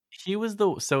this? he was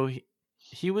the so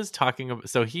he was talking about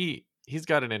so he's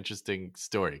got an interesting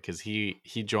story because he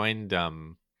joined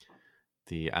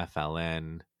the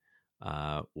FLN,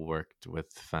 worked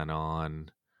with Fanon,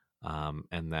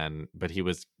 and then but he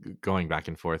was going back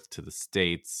and forth to the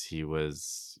States. He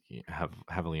was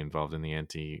heavily involved in the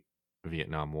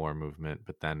anti-Vietnam War movement,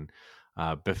 but then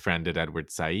befriended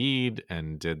Edward Said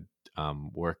and did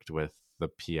worked with the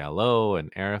PLO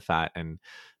and Arafat, and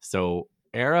so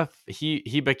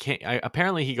he became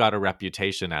apparently he got a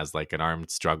reputation as like an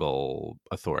armed struggle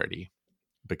authority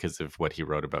because of what he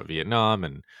wrote about Vietnam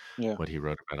and Yeah. what he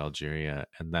wrote about Algeria.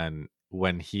 And then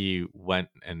when he went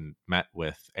and met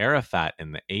with Arafat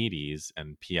in the 80s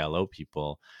and PLO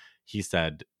people, he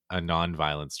said a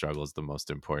nonviolent struggle is the most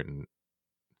important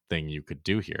thing you could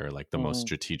do here, like the most Hmm.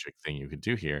 strategic thing you could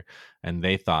do here. And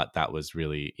they thought that was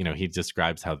really, he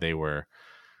describes how they were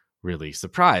really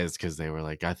surprised because they were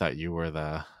like, I thought you were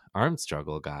the armed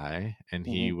struggle guy. And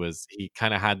Hmm. he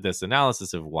kind of had this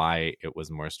analysis of why it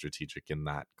was more strategic in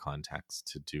that context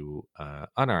to do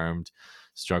unarmed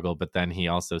struggle. But then he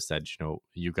also said,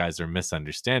 you guys are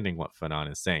misunderstanding what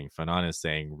Fanon is saying. Fanon is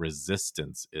saying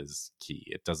resistance is key.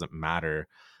 It doesn't matter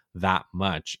that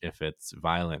much if it's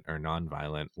violent or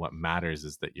nonviolent. What matters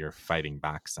is that you're fighting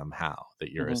back somehow,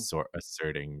 that you're Hmm.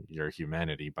 asserting your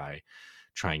humanity by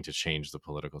trying to change the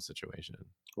political situation.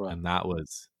 Right. And that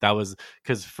was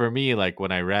because for me, like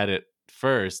when I read it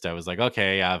first, I was like,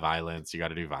 okay, yeah, violence, you got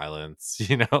to do violence,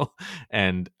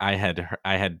 and I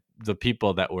had the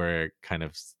people that were kind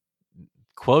of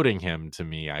quoting him to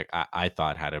me, I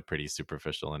thought had a pretty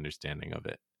superficial understanding of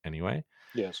it anyway.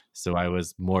 Yes. So I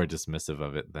was more dismissive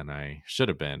of it than I should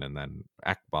have been. And then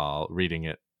Ekbal reading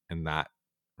it in that,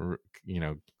 r- you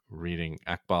know, reading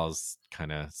Ekbal's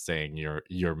kind of saying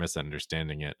you're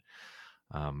misunderstanding it,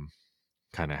 um,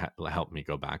 kind of helped me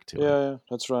go back to it. Yeah,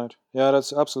 that's right. Yeah,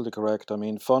 that's absolutely correct. I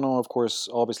mean, Fanon, of course,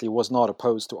 obviously was not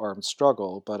opposed to armed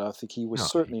struggle, but I think he was No,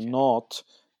 you certainly can't not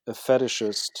a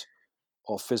fetishist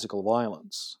of physical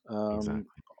violence. exactly.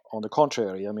 On the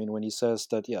contrary, I mean, when he says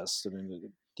that yes, I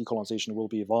mean, decolonization will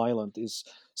be violent, is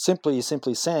simply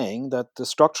saying that the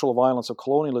structural violence of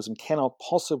colonialism cannot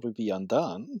possibly be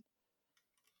undone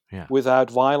Yeah, without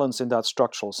violence in that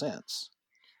structural sense.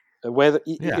 Whether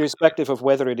yeah, irrespective of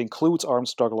whether it includes armed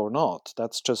struggle or not,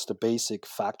 that's just a basic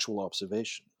factual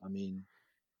observation. I mean,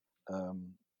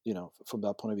 um, from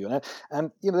that point of view,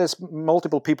 and there's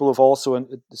multiple people who've also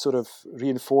sort of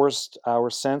reinforced our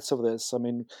sense of this. I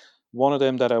mean, one of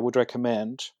them that I would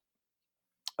recommend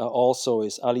also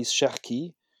is Alice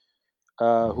Cherki,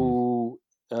 hmm who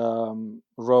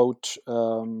wrote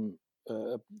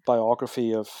a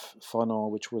biography of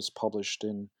Fanon, which was published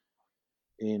in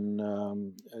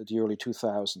the early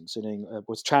 2000s.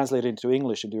 Was translated into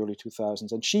English in the early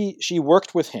 2000s, and she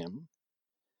worked with him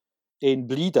in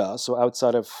Blida, so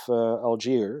outside of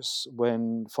Algiers,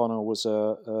 when Fanon was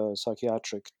a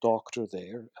psychiatric doctor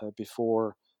there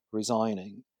before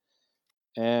resigning.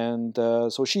 And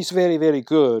so she's very, very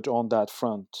good on that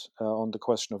front, on the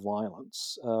question of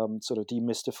violence, sort of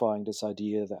demystifying this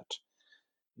idea that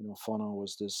Fanon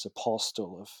was this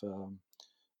apostle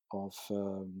of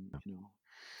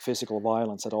physical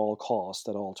violence at all costs,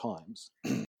 at all times.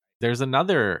 There's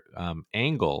another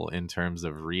angle in terms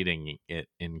of reading it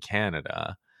in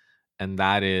Canada, and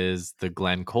that is the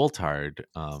Glenn Coulthard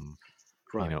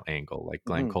Right. angle. Like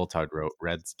Glenn Coulthard wrote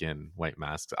Redskin, White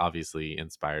Masks, obviously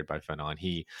inspired by Fanon.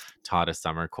 He taught a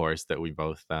summer course that we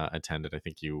both attended. I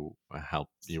think you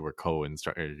were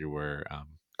co-instructor, you were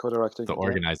co-directing, the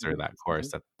organizer yeah. of that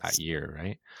course that year,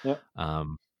 right? Yeah.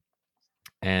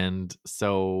 And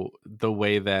so the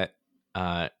way that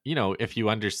if you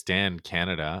understand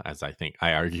Canada, as I think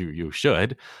I argue you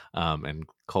should, and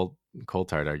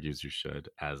Coulthard argues you should,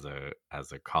 as a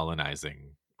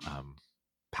colonizing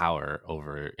power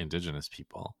over Indigenous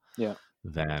people, Yeah.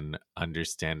 then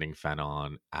understanding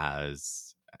Fanon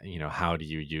as how do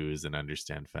you use and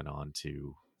understand Fanon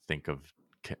to think of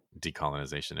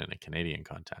decolonization in a Canadian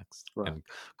context. Right. And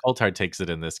Coulthard takes it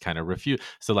in this kind of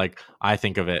so like I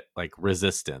think of it like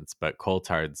resistance, but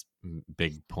Coulthard's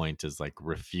big point is like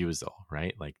refusal,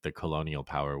 right? Like the colonial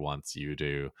power wants you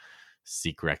to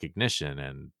seek recognition,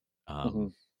 and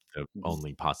the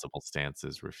only possible stance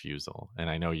is refusal. And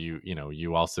I know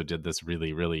you also did this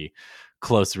really, really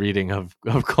close reading of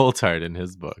Coulthard in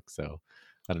his book, so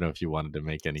I don't know if you wanted to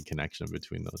make any connection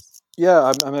between those.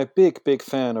 Yeah, I'm a big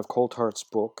fan of Coulthard's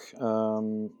book,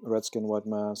 Redskin, White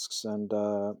Masks, and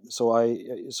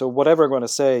so whatever I'm going to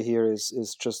say here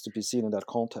is just to be seen in that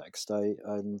context.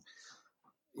 I'm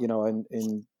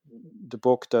in the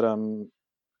book that I'm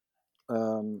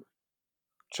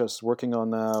just working on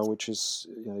now, which is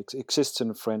it exists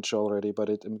in French already, but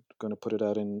I'm going to put it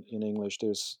out in English.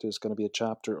 There's going to be a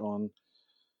chapter on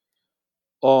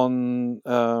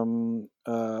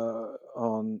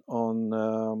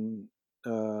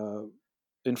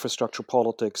infrastructure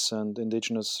politics and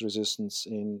indigenous resistance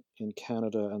in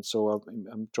Canada, and so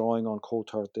I'm drawing on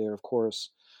Coulthard there, of course.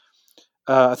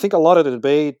 I think a lot of the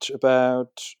debate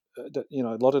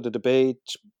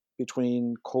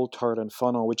between Coulthard and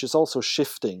Fanon, which is also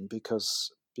shifting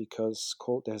because there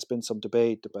has been some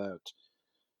debate about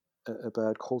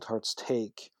Coulthard's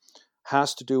take,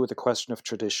 has to do with the question of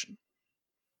tradition.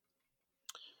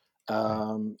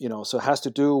 So it has to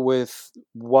do with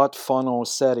what Fanon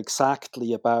said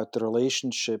exactly about the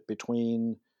relationship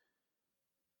between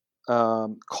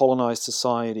colonized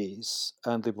societies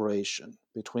and liberation,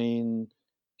 between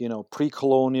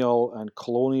pre-colonial and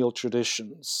colonial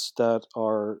traditions that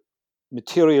are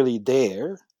materially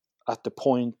there at the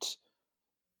point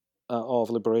of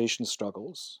liberation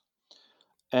struggles,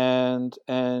 and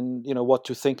what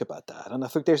to think about that. And I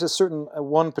think there's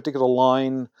one particular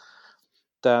line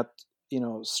that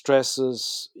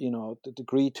stresses the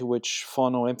degree to which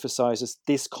Fanon emphasizes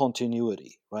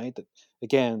discontinuity, right? That,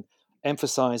 again,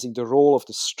 emphasizing the role of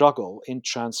the struggle in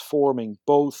transforming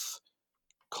both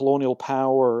colonial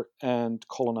power and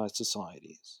colonized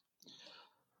societies.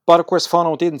 But of course,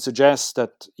 Fanon didn't suggest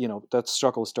that that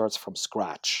struggle starts from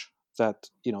scratch. That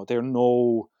there are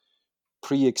no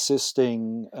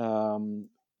pre-existing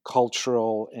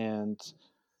cultural and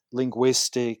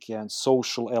linguistic and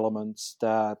social elements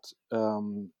that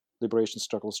liberation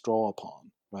struggles draw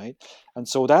upon, right? And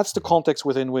so that's the context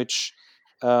within which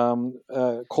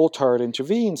Coulthard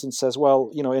intervenes and says,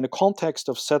 well, in a context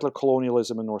of settler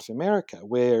colonialism in North America,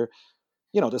 where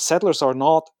the settlers are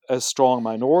not a strong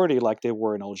minority like they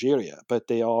were in Algeria, but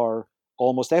they are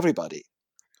almost everybody,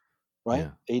 right?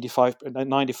 Yeah.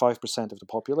 95% of the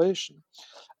population.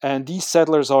 And these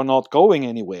settlers are not going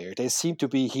anywhere. They seem to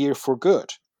be here for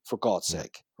good, for God's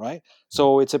sake, right?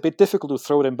 So it's a bit difficult to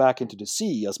throw them back into the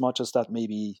sea, as much as that may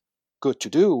be good to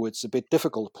do. It's a bit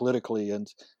difficult politically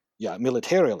and,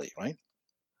 militarily, right?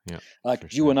 Yeah,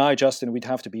 like you and I, Justin, we'd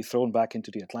have to be thrown back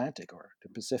into the Atlantic or the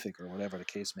Pacific or whatever the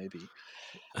case may be.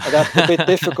 That's a bit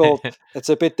difficult. It's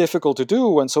a bit difficult to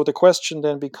do. And so the question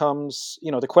then becomes,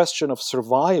 the question of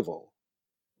survival,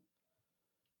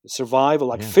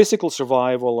 physical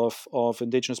survival of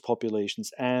indigenous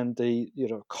populations, and the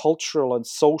cultural and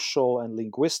social and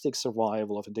linguistic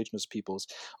survival of indigenous peoples,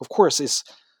 of course, is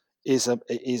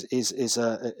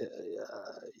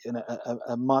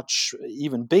a much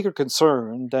even bigger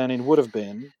concern than it would have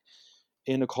been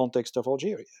in the context of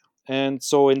Algeria. And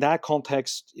so in that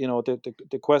context,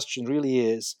 the question really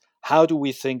is, how do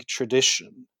we think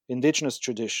tradition, indigenous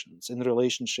traditions, in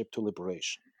relationship to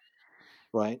liberation,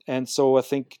 right? And so I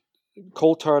think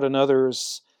Coulthard and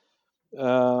others,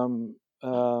 Leanne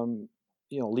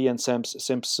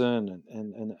Simpson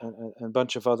and a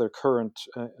bunch of other current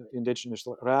indigenous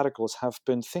radicals have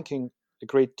been thinking a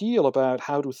great deal about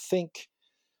how to think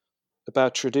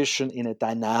about tradition in a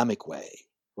dynamic way,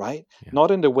 right? Yeah. Not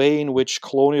in the way in which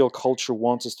colonial culture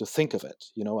wants us to think of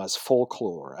it, as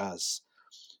folklore, as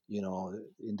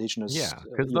indigenous. Yeah,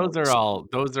 because those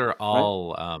are right?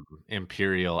 all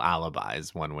imperial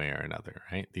alibis, one way or another,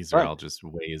 right? These are Right. all just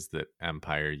ways that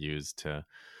empire used to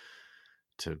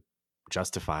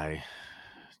justify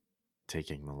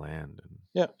taking the land.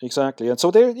 Yeah, exactly. And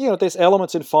so there's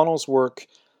elements in Fanon's work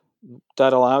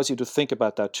that allows you to think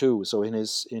about that too. So in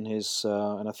his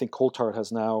and I think Coulthard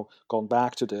has now gone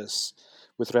back to this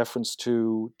with reference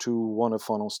to one of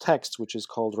Fanon's texts, which is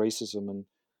called Racism and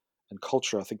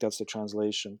Culture. I think that's the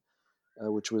translation,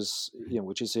 which is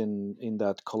in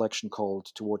that collection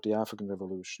called Toward the African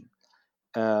Revolution,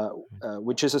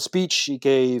 which is a speech he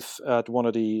gave at one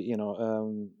of the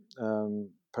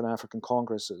Pan-African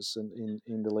congresses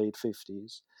in the late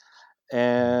 50s.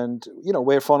 And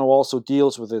where Fanon also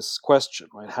deals with this question,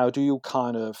 right? How do you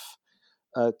kind of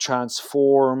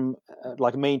transform,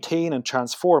 like maintain and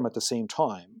transform at the same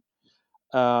time,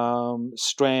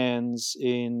 strands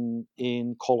in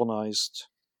colonized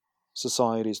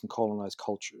societies and colonized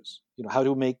cultures? How do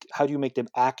you make them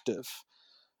active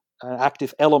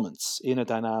elements in a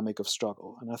dynamic of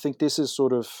struggle? And I think this is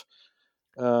sort of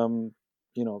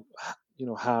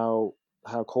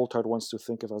how Coulthard wants to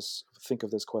think of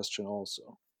this question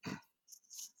also.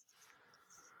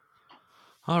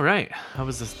 All right, that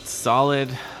was a solid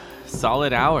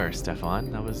hour,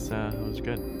 Stefan. That was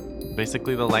good.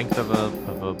 Basically, the length of a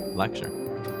lecture.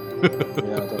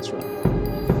 Yeah, that's right.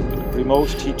 Remote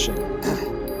teaching.